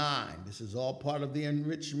 12:9. This is all part of the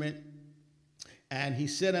enrichment. And he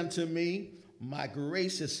said unto me, my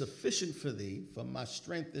grace is sufficient for thee, for my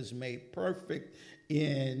strength is made perfect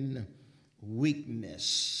in weakness.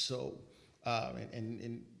 So,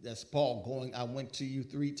 and that's Paul going, I went to you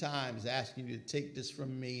 3 times asking you to take this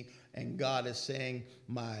from me, and God is saying,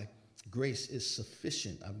 my grace is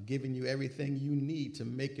sufficient. I've given you everything you need to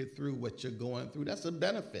make it through what you're going through. That's a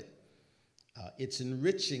benefit. It's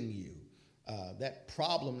enriching you. That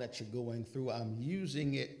problem that you're going through, I'm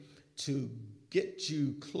using it to get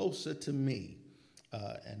you closer to me.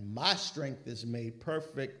 And my strength is made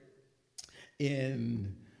perfect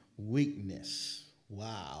in weakness.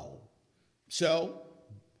 Wow. So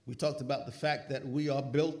we talked about the fact that we are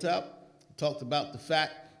built up. We talked about the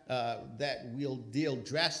fact that we'll deal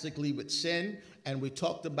drastically with sin. And we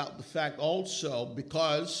talked about the fact also,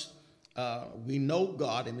 because we know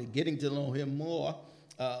God and we're getting to know him more,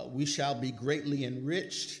 we shall be greatly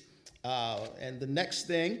enriched. And the next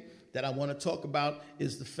thing that I want to talk about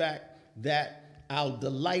is the fact that I'll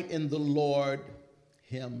delight in the Lord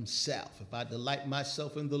himself. If I delight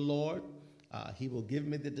myself in the Lord, he will give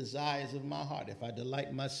me the desires of my heart. If I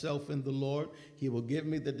delight myself in the Lord, he will give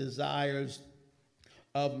me the desires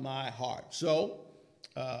of my heart. So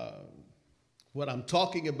what I'm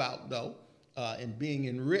talking about, though, in being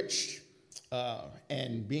enriched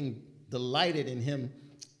and being delighted in him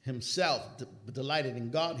himself, delighted in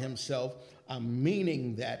God himself, I'm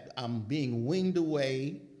meaning that I'm being weaned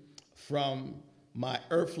away from my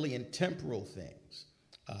earthly and temporal things.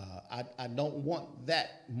 I don't want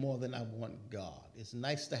that more than I want God. It's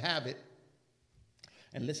nice to have it.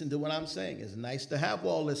 And listen to what I'm saying. It's nice to have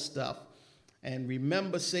all this stuff. And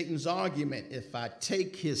remember Satan's argument. If I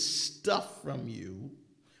take his stuff from him,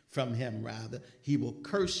 he will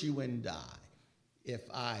curse you and die. If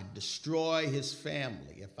I destroy his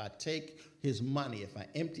family, if I take his money, if I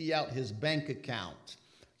empty out his bank account,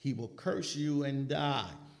 he will curse you and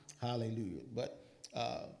die. Hallelujah. But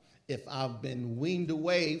if I've been weaned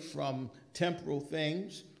away from temporal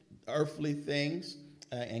things, earthly things,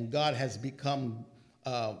 and God has become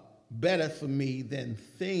better for me than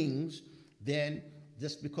things, then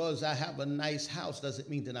just because I have a nice house doesn't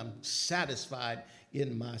mean that I'm satisfied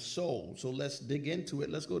in my soul. So let's dig into it.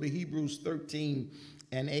 Let's go to Hebrews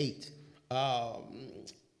 13:8.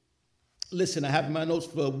 Listen, I have in my notes,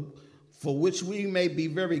 for which we may be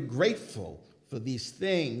very grateful for these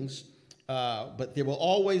things, but there will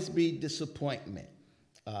always be disappointment.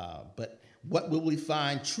 But what will we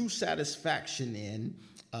find true satisfaction in?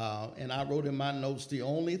 And I wrote in my notes, the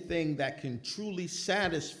only thing that can truly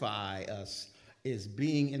satisfy us is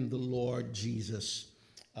being in the Lord Jesus,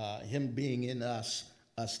 him being in us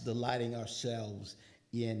delighting ourselves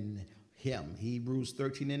in him. Hebrews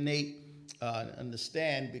 13:8,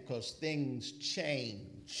 understand, because things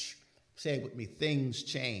change. Say it with me, things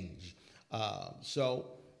change.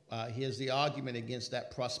 Here's the argument against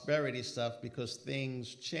that prosperity stuff, because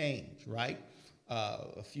things change, right?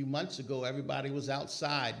 A few months ago, everybody was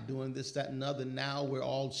outside doing this, that, and other. Now we're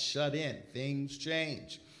all shut in. Things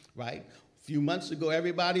change, right? A few months ago,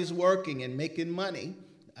 everybody's working and making money,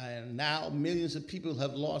 and now millions of people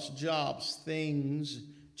have lost jobs. Things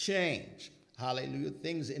change. Hallelujah.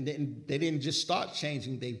 Things, and they didn't just start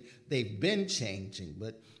changing, they've been changing.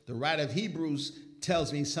 But the writer of Hebrews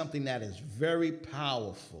tells me something that is very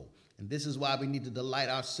powerful. And this is why we need to delight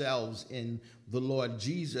ourselves in the Lord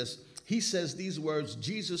Jesus. He says these words,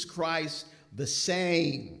 Jesus Christ, the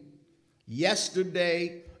same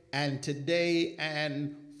yesterday and today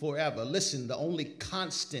and forever. Listen, the only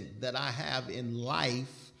constant that I have in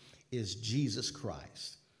life is Jesus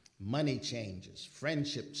Christ. Money changes,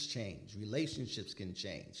 friendships change, relationships can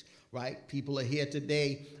change, right? People are here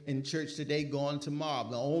today in church today, gone tomorrow.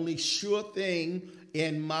 The only sure thing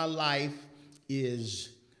in my life is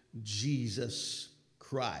Jesus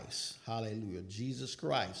Christ. Hallelujah. Jesus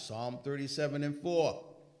Christ. Psalm 37:4.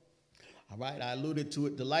 All right, I alluded to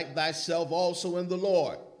it. Delight thyself also in the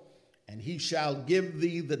Lord, and he shall give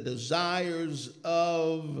thee the desires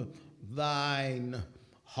of thine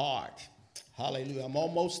heart. Hallelujah. I'm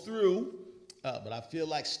almost through, but I feel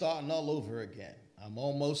like starting all over again. I'm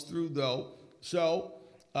almost through, though. So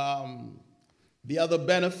the other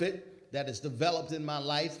benefit that is developed in my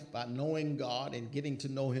life by knowing God and getting to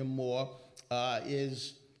know him more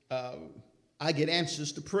is I get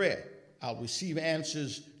answers to prayer. I'll receive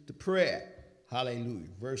answers to prayer. Hallelujah.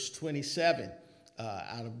 Verse 27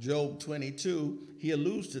 out of Job 22, he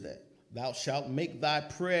alludes to that. Thou shalt make thy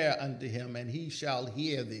prayer unto him, and he shall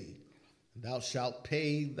hear thee. Thou shalt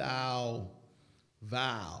pay thy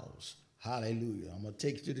vows. Hallelujah. I'm going to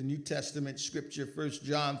take you to the New Testament scripture, 1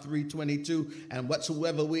 John 3:22. And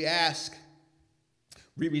whatsoever we ask,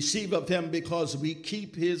 we receive of him, because we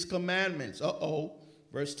keep his commandments.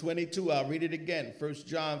 Verse 22, I'll read it again. 1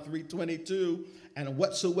 John 3:22. And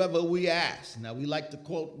whatsoever we ask. Now, we like to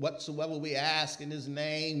quote whatsoever we ask in his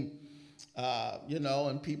name,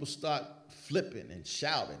 and people start flipping and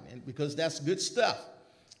shouting, and because that's good stuff.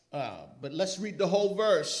 But let's read the whole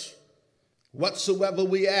verse. Whatsoever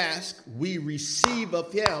we ask, we receive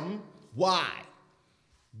of him. Why?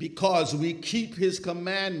 Because we keep his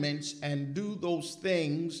commandments and do those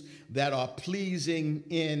things that are pleasing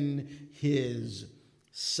in his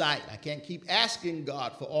sight. I can't keep asking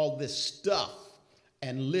God for all this stuff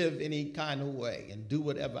and live any kind of way and do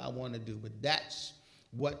whatever I want to do. But that's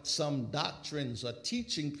what some doctrines are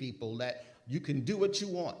teaching people, that you can do what you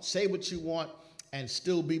want, say what you want, and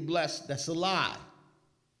still be blessed. That's a lie.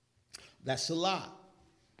 That's a lie.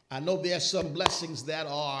 I know there are some blessings that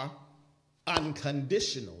are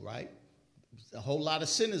unconditional, right? A whole lot of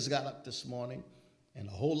sinners got up this morning, and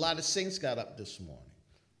a whole lot of saints got up this morning.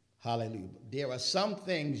 Hallelujah. There are some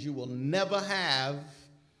things you will never have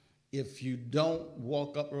if you don't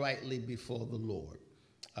walk uprightly before the Lord.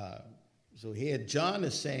 So here John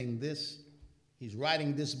is saying this. He's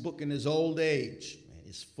writing this book in his old age.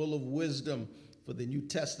 It's full of wisdom for the New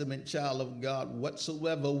Testament child of God.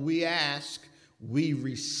 Whatsoever we ask, we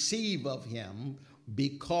receive of him,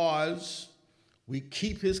 because we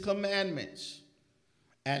keep his commandments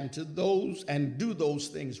and do those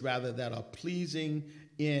things rather that are pleasing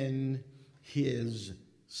in his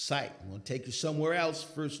sight. I'm going to take you somewhere else.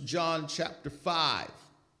 1 John chapter 5.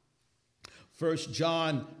 1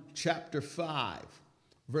 John chapter 5,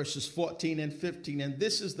 verses 14 and 15. And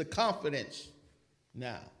this is the confidence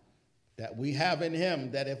now that we have in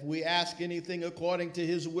him, that if we ask anything according to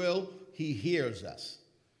his will, he hears us.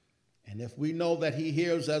 And if we know that he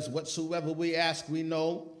hears us, whatsoever we ask, we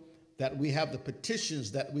know that we have the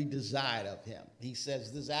petitions that we desired of him. He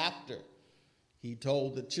says this after he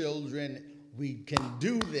told the children, we can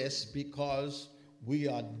do this because we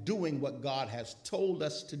are doing what God has told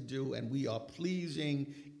us to do, and we are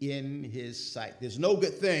pleasing in his sight. There's no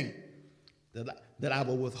good thing that I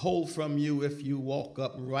will withhold from you if you walk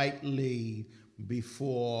uprightly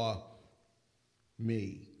before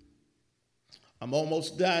me. I'm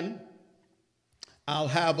almost done. I'll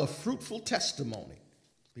have a fruitful testimony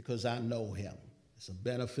because I know him. It's a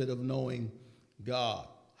benefit of knowing God.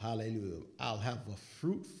 Hallelujah. I'll have a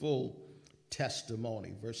fruitful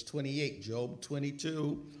testimony. Verse 28, Job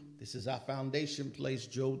 22. This is our foundation place.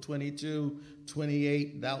 Job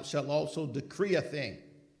 22:28. Thou shalt also decree a thing.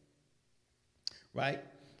 Right?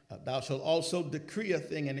 Thou shalt also decree a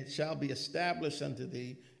thing, and it shall be established unto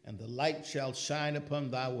thee, and the light shall shine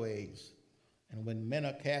upon thy ways. And when men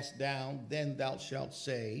are cast down, then thou shalt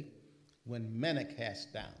say, when men are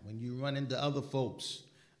cast down, when you run into other folks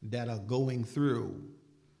that are going through,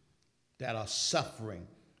 that are suffering,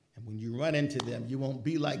 and when you run into them, you won't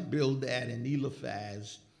be like Bildad and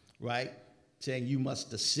Eliphaz, right? Saying you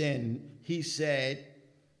must ascend. He said,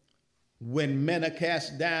 when men are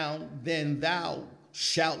cast down, then thou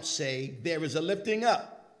shalt say, there is a lifting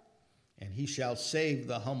up, and he shall save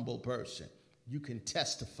the humble person. You can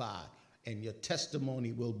testify, and your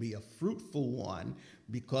testimony will be a fruitful one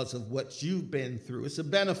because of what you've been through. It's a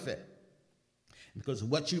benefit. Because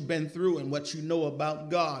of what you've been through and what you know about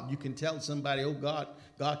God, you can tell somebody, oh, God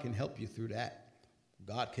can help you through that.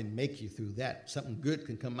 God can make you through that. Something good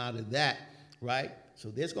can come out of that, right? So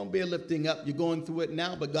there's going to be a lifting up. You're going through it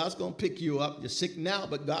now, but God's going to pick you up. You're sick now,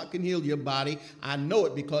 but God can heal your body. I know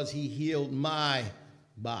it because he healed my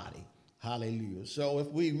body. Hallelujah. So if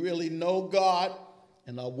we really know God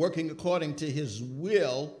and are working according to his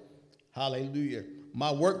will, hallelujah,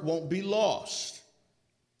 my work won't be lost.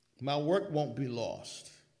 My work won't be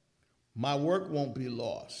lost. My work won't be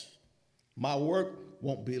lost. My work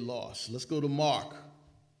won't be lost. Let's go to Mark,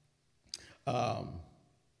 the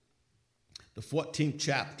 14th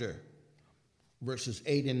chapter, verses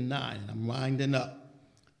 8 and 9. And I'm winding up.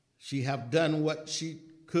 She have done what she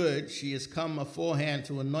could. She is come aforehand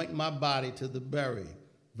to anoint my body to the bury.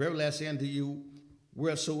 Verily I say unto you,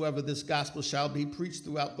 wheresoever this gospel shall be preached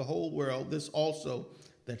throughout the whole world, this also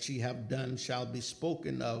that she have done shall be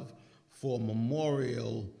spoken of for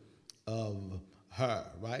memorial of her,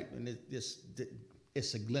 right? And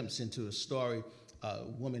it's a glimpse into a story. A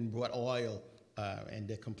woman brought oil, and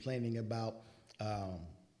they're complaining about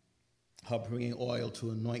her bringing oil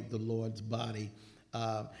to anoint the Lord's body.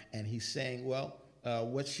 And he's saying, well,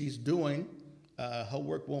 what she's doing, her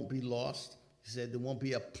work won't be lost. He said there won't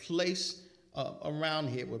be a place around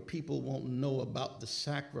here where people won't know about the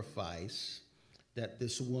sacrifice that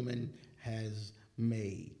this woman has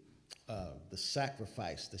made, the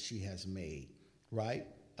sacrifice that she has made, right?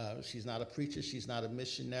 She's not a preacher, she's not a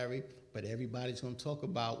missionary, but everybody's going to talk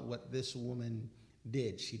about what this woman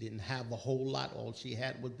did. She didn't have a whole lot. All she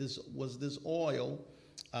had was this oil,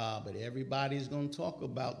 but everybody's going to talk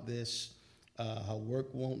about this. Her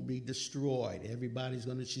work won't be destroyed.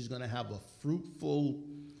 She's going to have a fruitful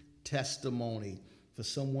testimony for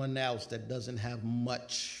someone else that doesn't have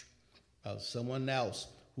much. Someone else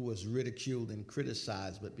who was ridiculed and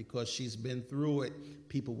criticized, but because she's been through it,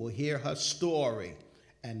 people will hear her story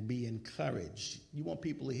and be encouraged. You want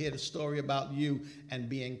people to hear the story about you and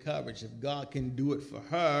be encouraged. If God can do it for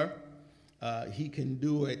her, he can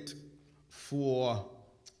do it for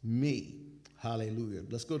me. Hallelujah.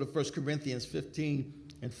 Let's go to 1 Corinthians 15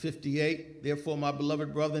 and 58. Therefore, my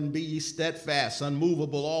beloved brethren, be ye steadfast,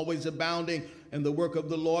 unmovable, always abounding in the work of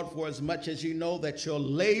the Lord, for as much as you know that your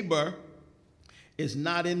labor is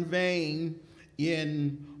not in vain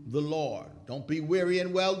in the Lord. Don't be weary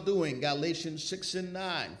in well-doing. Galatians 6 and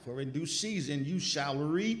 9. For in due season you shall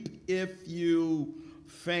reap if you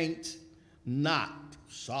faint not.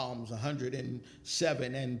 Psalms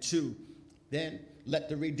 107 and 2. Then let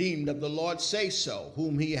the redeemed of the Lord say so,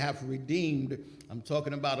 whom he hath redeemed. I'm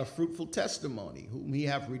talking about a fruitful testimony, whom he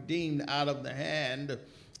hath redeemed out of the hand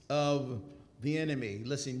of the enemy.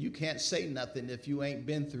 Listen, you can't say nothing if you ain't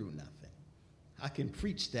been through nothing. I can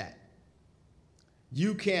preach that.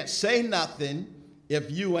 You can't say nothing if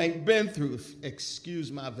you ain't been through,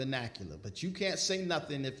 excuse my vernacular, but you can't say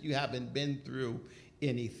nothing if you haven't been through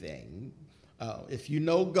anything. If you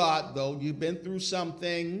know God, though, you've been through some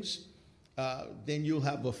things, then you'll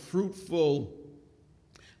have a fruitful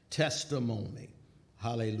testimony.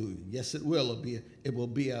 Hallelujah. Yes, it will. It will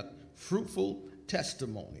be a fruitful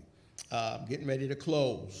testimony. Getting ready to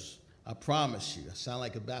close. I promise you. I sound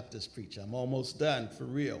like a Baptist preacher. I'm almost done, for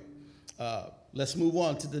real. Let's move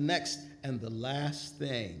on to the next and the last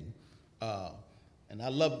thing. And I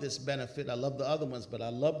love this benefit. I love the other ones, but I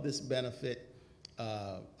love this benefit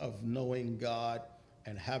of knowing God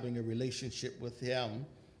and having a relationship with him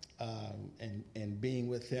and being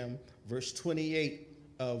with him. Verse 28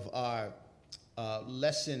 of our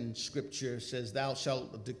lesson scripture says, thou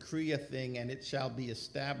shalt decree a thing, and it shall be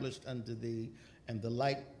established unto thee, and the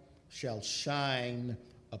light shall shine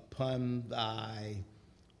upon thy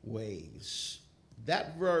ways.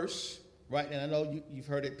 That verse, right, and I know you've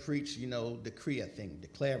heard it preached, decree a thing,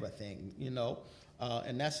 declare a thing,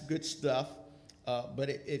 and that's good stuff, but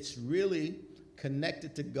it's really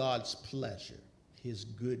connected to God's pleasure, his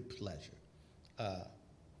good pleasure.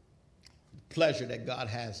 Pleasure that God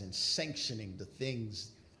has in sanctioning the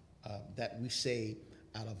things that we say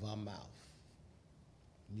out of our mouth.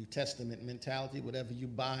 New Testament mentality, whatever you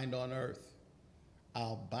bind on earth,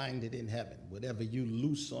 I'll bind it in heaven. Whatever you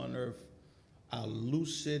loose on earth, I'll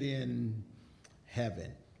loose it in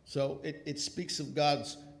heaven. So it speaks of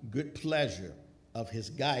God's good pleasure, of his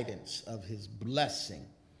guidance, of his blessing.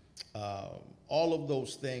 All of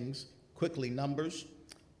those things. Quickly, Numbers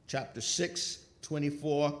chapter 6,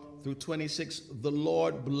 24 through 26. The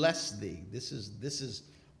Lord bless thee. This is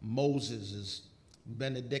Moses'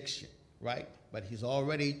 benediction, right? But he's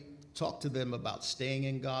already talked to them about staying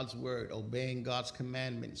in God's word, obeying God's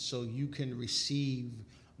commandments, so you can receive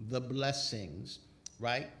the blessings,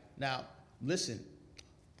 right? Now, listen,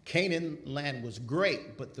 Canaan land was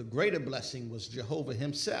great, but the greater blessing was Jehovah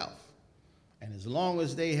himself. And as long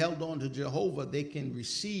as they held on to Jehovah, they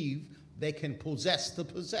can possess the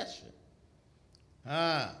possession.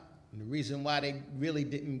 And the reason why they really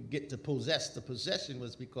didn't get to possess the possession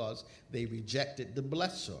was because they rejected the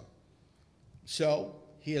blesser. So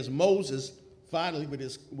here's Moses finally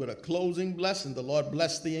with a closing blessing. The Lord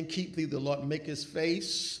bless thee and keep thee. The Lord make his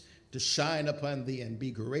face to shine upon thee and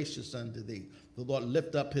be gracious unto thee. The Lord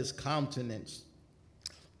lift up his countenance.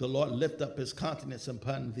 The Lord lift up his countenance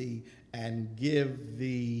upon thee and give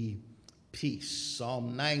thee peace.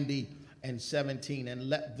 Psalm 90 and 17. And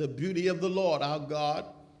let the beauty of the Lord our God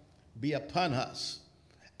be upon us,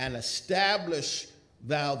 and establish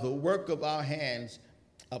thou the work of our hands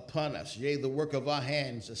upon us. Yea, the work of our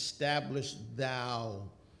hands, establish thou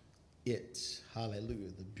it.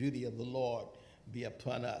 Hallelujah. The beauty of the Lord be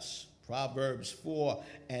upon us. Proverbs 4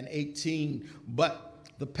 and 18. But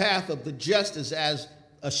the path of the just is as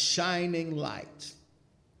a shining light.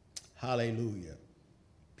 Hallelujah.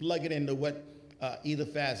 Plug it into what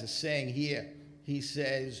Eliphaz is saying here. He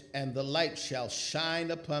says, and the light shall shine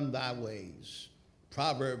upon thy ways.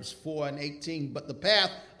 Proverbs 4 and 18. But the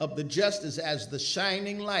path of the just is as the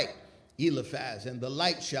shining light, Eliphaz, and the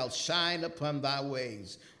light shall shine upon thy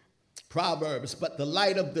ways. Proverbs, but the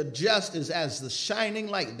light of the just is as the shining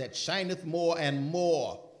light that shineth more and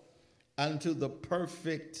more unto the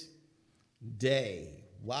perfect day.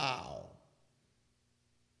 Wow.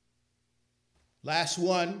 Last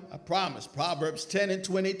one, I promise. Proverbs 10 and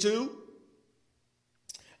 22.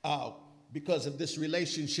 Because of this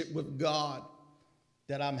relationship with God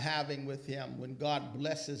that I'm having with him, when God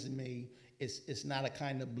blesses me, it's not a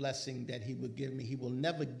kind of blessing that he would give me. He will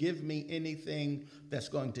never give me anything that's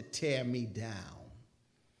going to tear me down.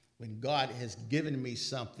 When God has given me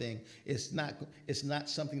something, it's not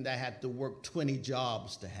something that I had to work 20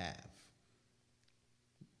 jobs to have.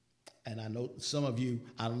 And I know some of you,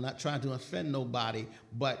 I'm not trying to offend nobody,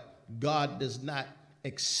 but God does not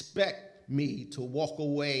expect me to walk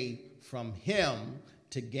away from him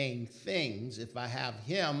to gain things. If I have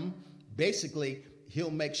him, basically, he'll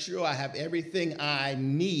make sure I have everything I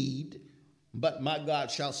need, but my God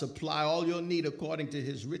shall supply all your need according to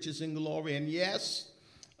his riches and glory. And yes,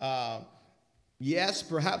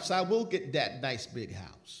 perhaps I will get that nice big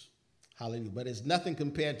house. Hallelujah. But it's nothing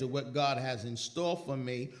compared to what God has in store for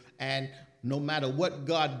me. And no matter what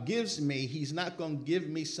God gives me, he's not going to give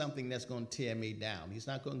me something that's going to tear me down. He's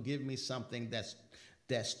not going to give me something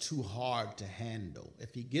that's too hard to handle.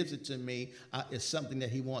 If he gives it to me, it's something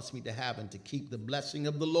that he wants me to have and to keep. The blessing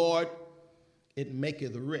of the Lord, it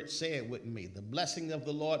maketh rich. Say it with me. The blessing of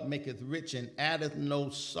the Lord maketh rich and addeth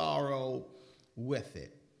no sorrow with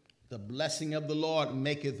it. The blessing of the Lord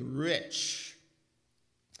maketh rich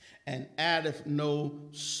and addeth no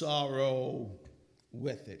sorrow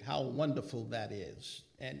with it. How wonderful that is.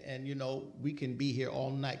 And you know, we can be here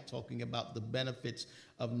all night talking about the benefits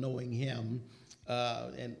of knowing him.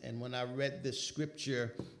 And when I read this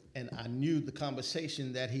scripture and I knew the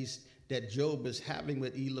conversation that Job is having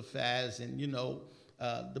with Eliphaz, and you know,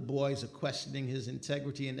 the boys are questioning his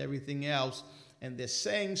integrity and everything else, and they're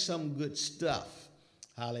saying some good stuff.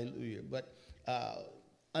 Hallelujah. But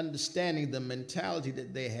understanding the mentality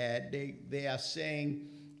that they had, they are saying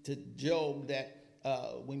to Job that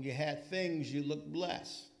when you had things, you looked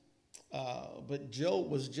blessed. But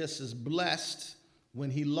Job was just as blessed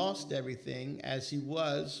when he lost everything as he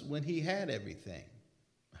was when he had everything.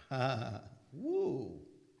 Woo.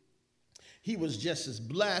 He was just as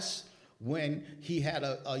blessed when he had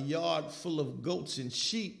a yard full of goats and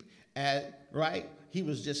sheep, right? He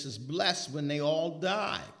was just as blessed when they all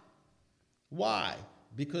died. Why?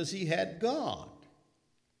 Because he had God.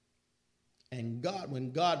 And God,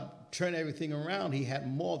 when God turned everything around, he had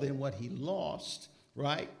more than what he lost,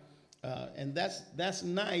 right? And that's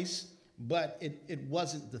nice, but it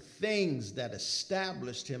wasn't the things that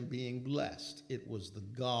established him being blessed. It was the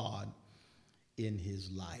God in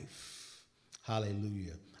his life.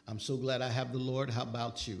 Hallelujah. I'm so glad I have the Lord. How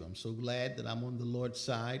about you? I'm so glad that I'm on the Lord's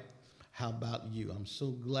side. How about you? I'm so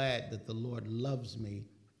glad that the Lord loves me.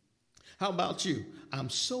 How about you? I'm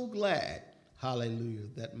so glad, hallelujah,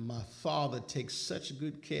 that my Father takes such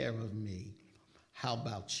good care of me. How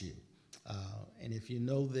about you? And if you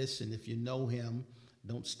know this and if you know him,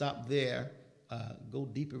 don't stop there. Go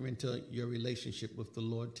deeper into your relationship with the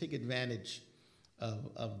Lord. Take advantage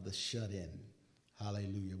of the shut-in.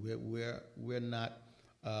 Hallelujah. We're not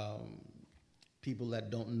people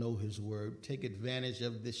that don't know his word. Take advantage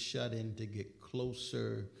of this shut-in to get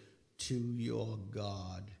closer to your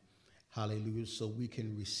God. Hallelujah. So we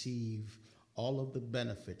can receive all of the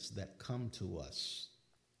benefits that come to us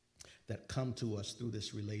through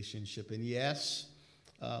this relationship. And yes,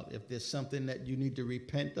 if there's something that you need to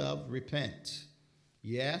repent of, repent.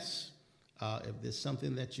 Yes. If there's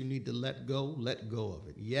something that you need to let go of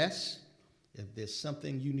it. Yes. If there's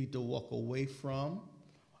something you need to walk away from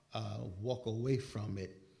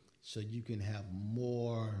it so you can have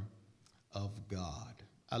more of God.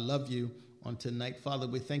 I love you on tonight. Father,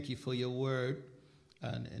 we thank you for your word,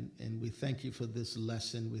 and we thank you for this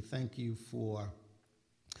lesson. We thank you for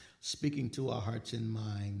speaking to our hearts and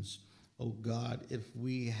minds. Oh God, if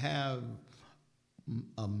we have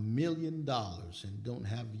 $1 million and don't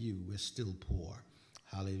have you, we're still poor.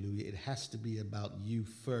 Hallelujah. It has to be about you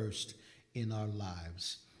first in our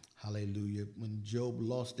lives. Hallelujah. When Job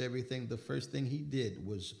lost everything, the first thing he did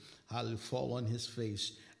was fall on his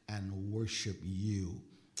face and worship you.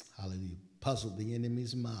 Hallelujah. Puzzled the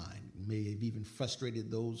enemy's mind. May have even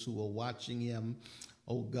frustrated those who were watching him.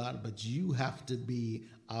 Oh God, but you have to be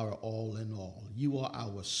our all in all. You are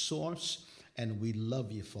our source, and we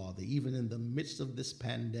love you, Father. Even in the midst of this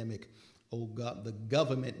pandemic, oh God, the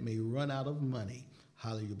government may run out of money.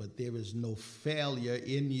 Hallelujah. But there is no failure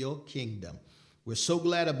in your kingdom. We're so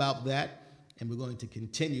glad about that, and we're going to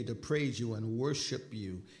continue to praise you and worship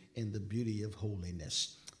you in the beauty of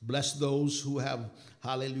holiness. Bless those who have,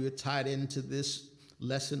 hallelujah, tied into this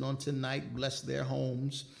lesson on tonight. Bless their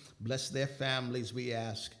homes. Bless their families, we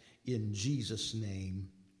ask, in Jesus' name.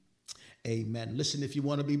 Amen. Listen, if you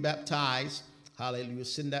want to be baptized, hallelujah,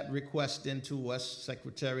 send that request in to us,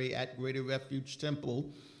 secretary at Greater Refuge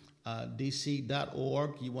Temple,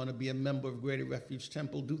 dc.org. You want to be a member of Greater Refuge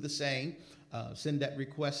Temple, do the same. Send that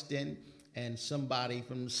request in, and somebody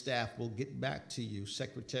from the staff will get back to you,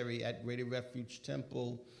 secretary at Greater Refuge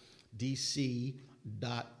Temple, dc.org.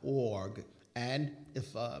 And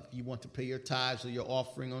if you want to pay your tithes or your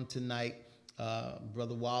offering on tonight,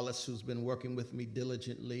 Brother Wallace, who's been working with me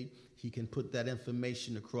diligently, he can put that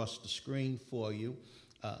information across the screen for you,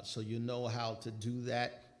 so you know how to do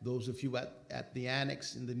that. Those of you at the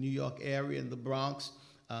Annex in the New York area, in the Bronx,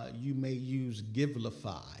 you may use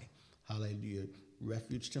Givelify. Hallelujah.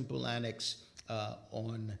 Refuge Temple Annex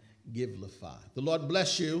on Givelify. The Lord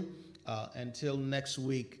bless you. Until next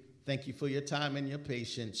week, thank you for your time and your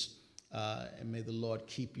patience, and may the Lord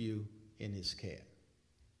keep you in his care.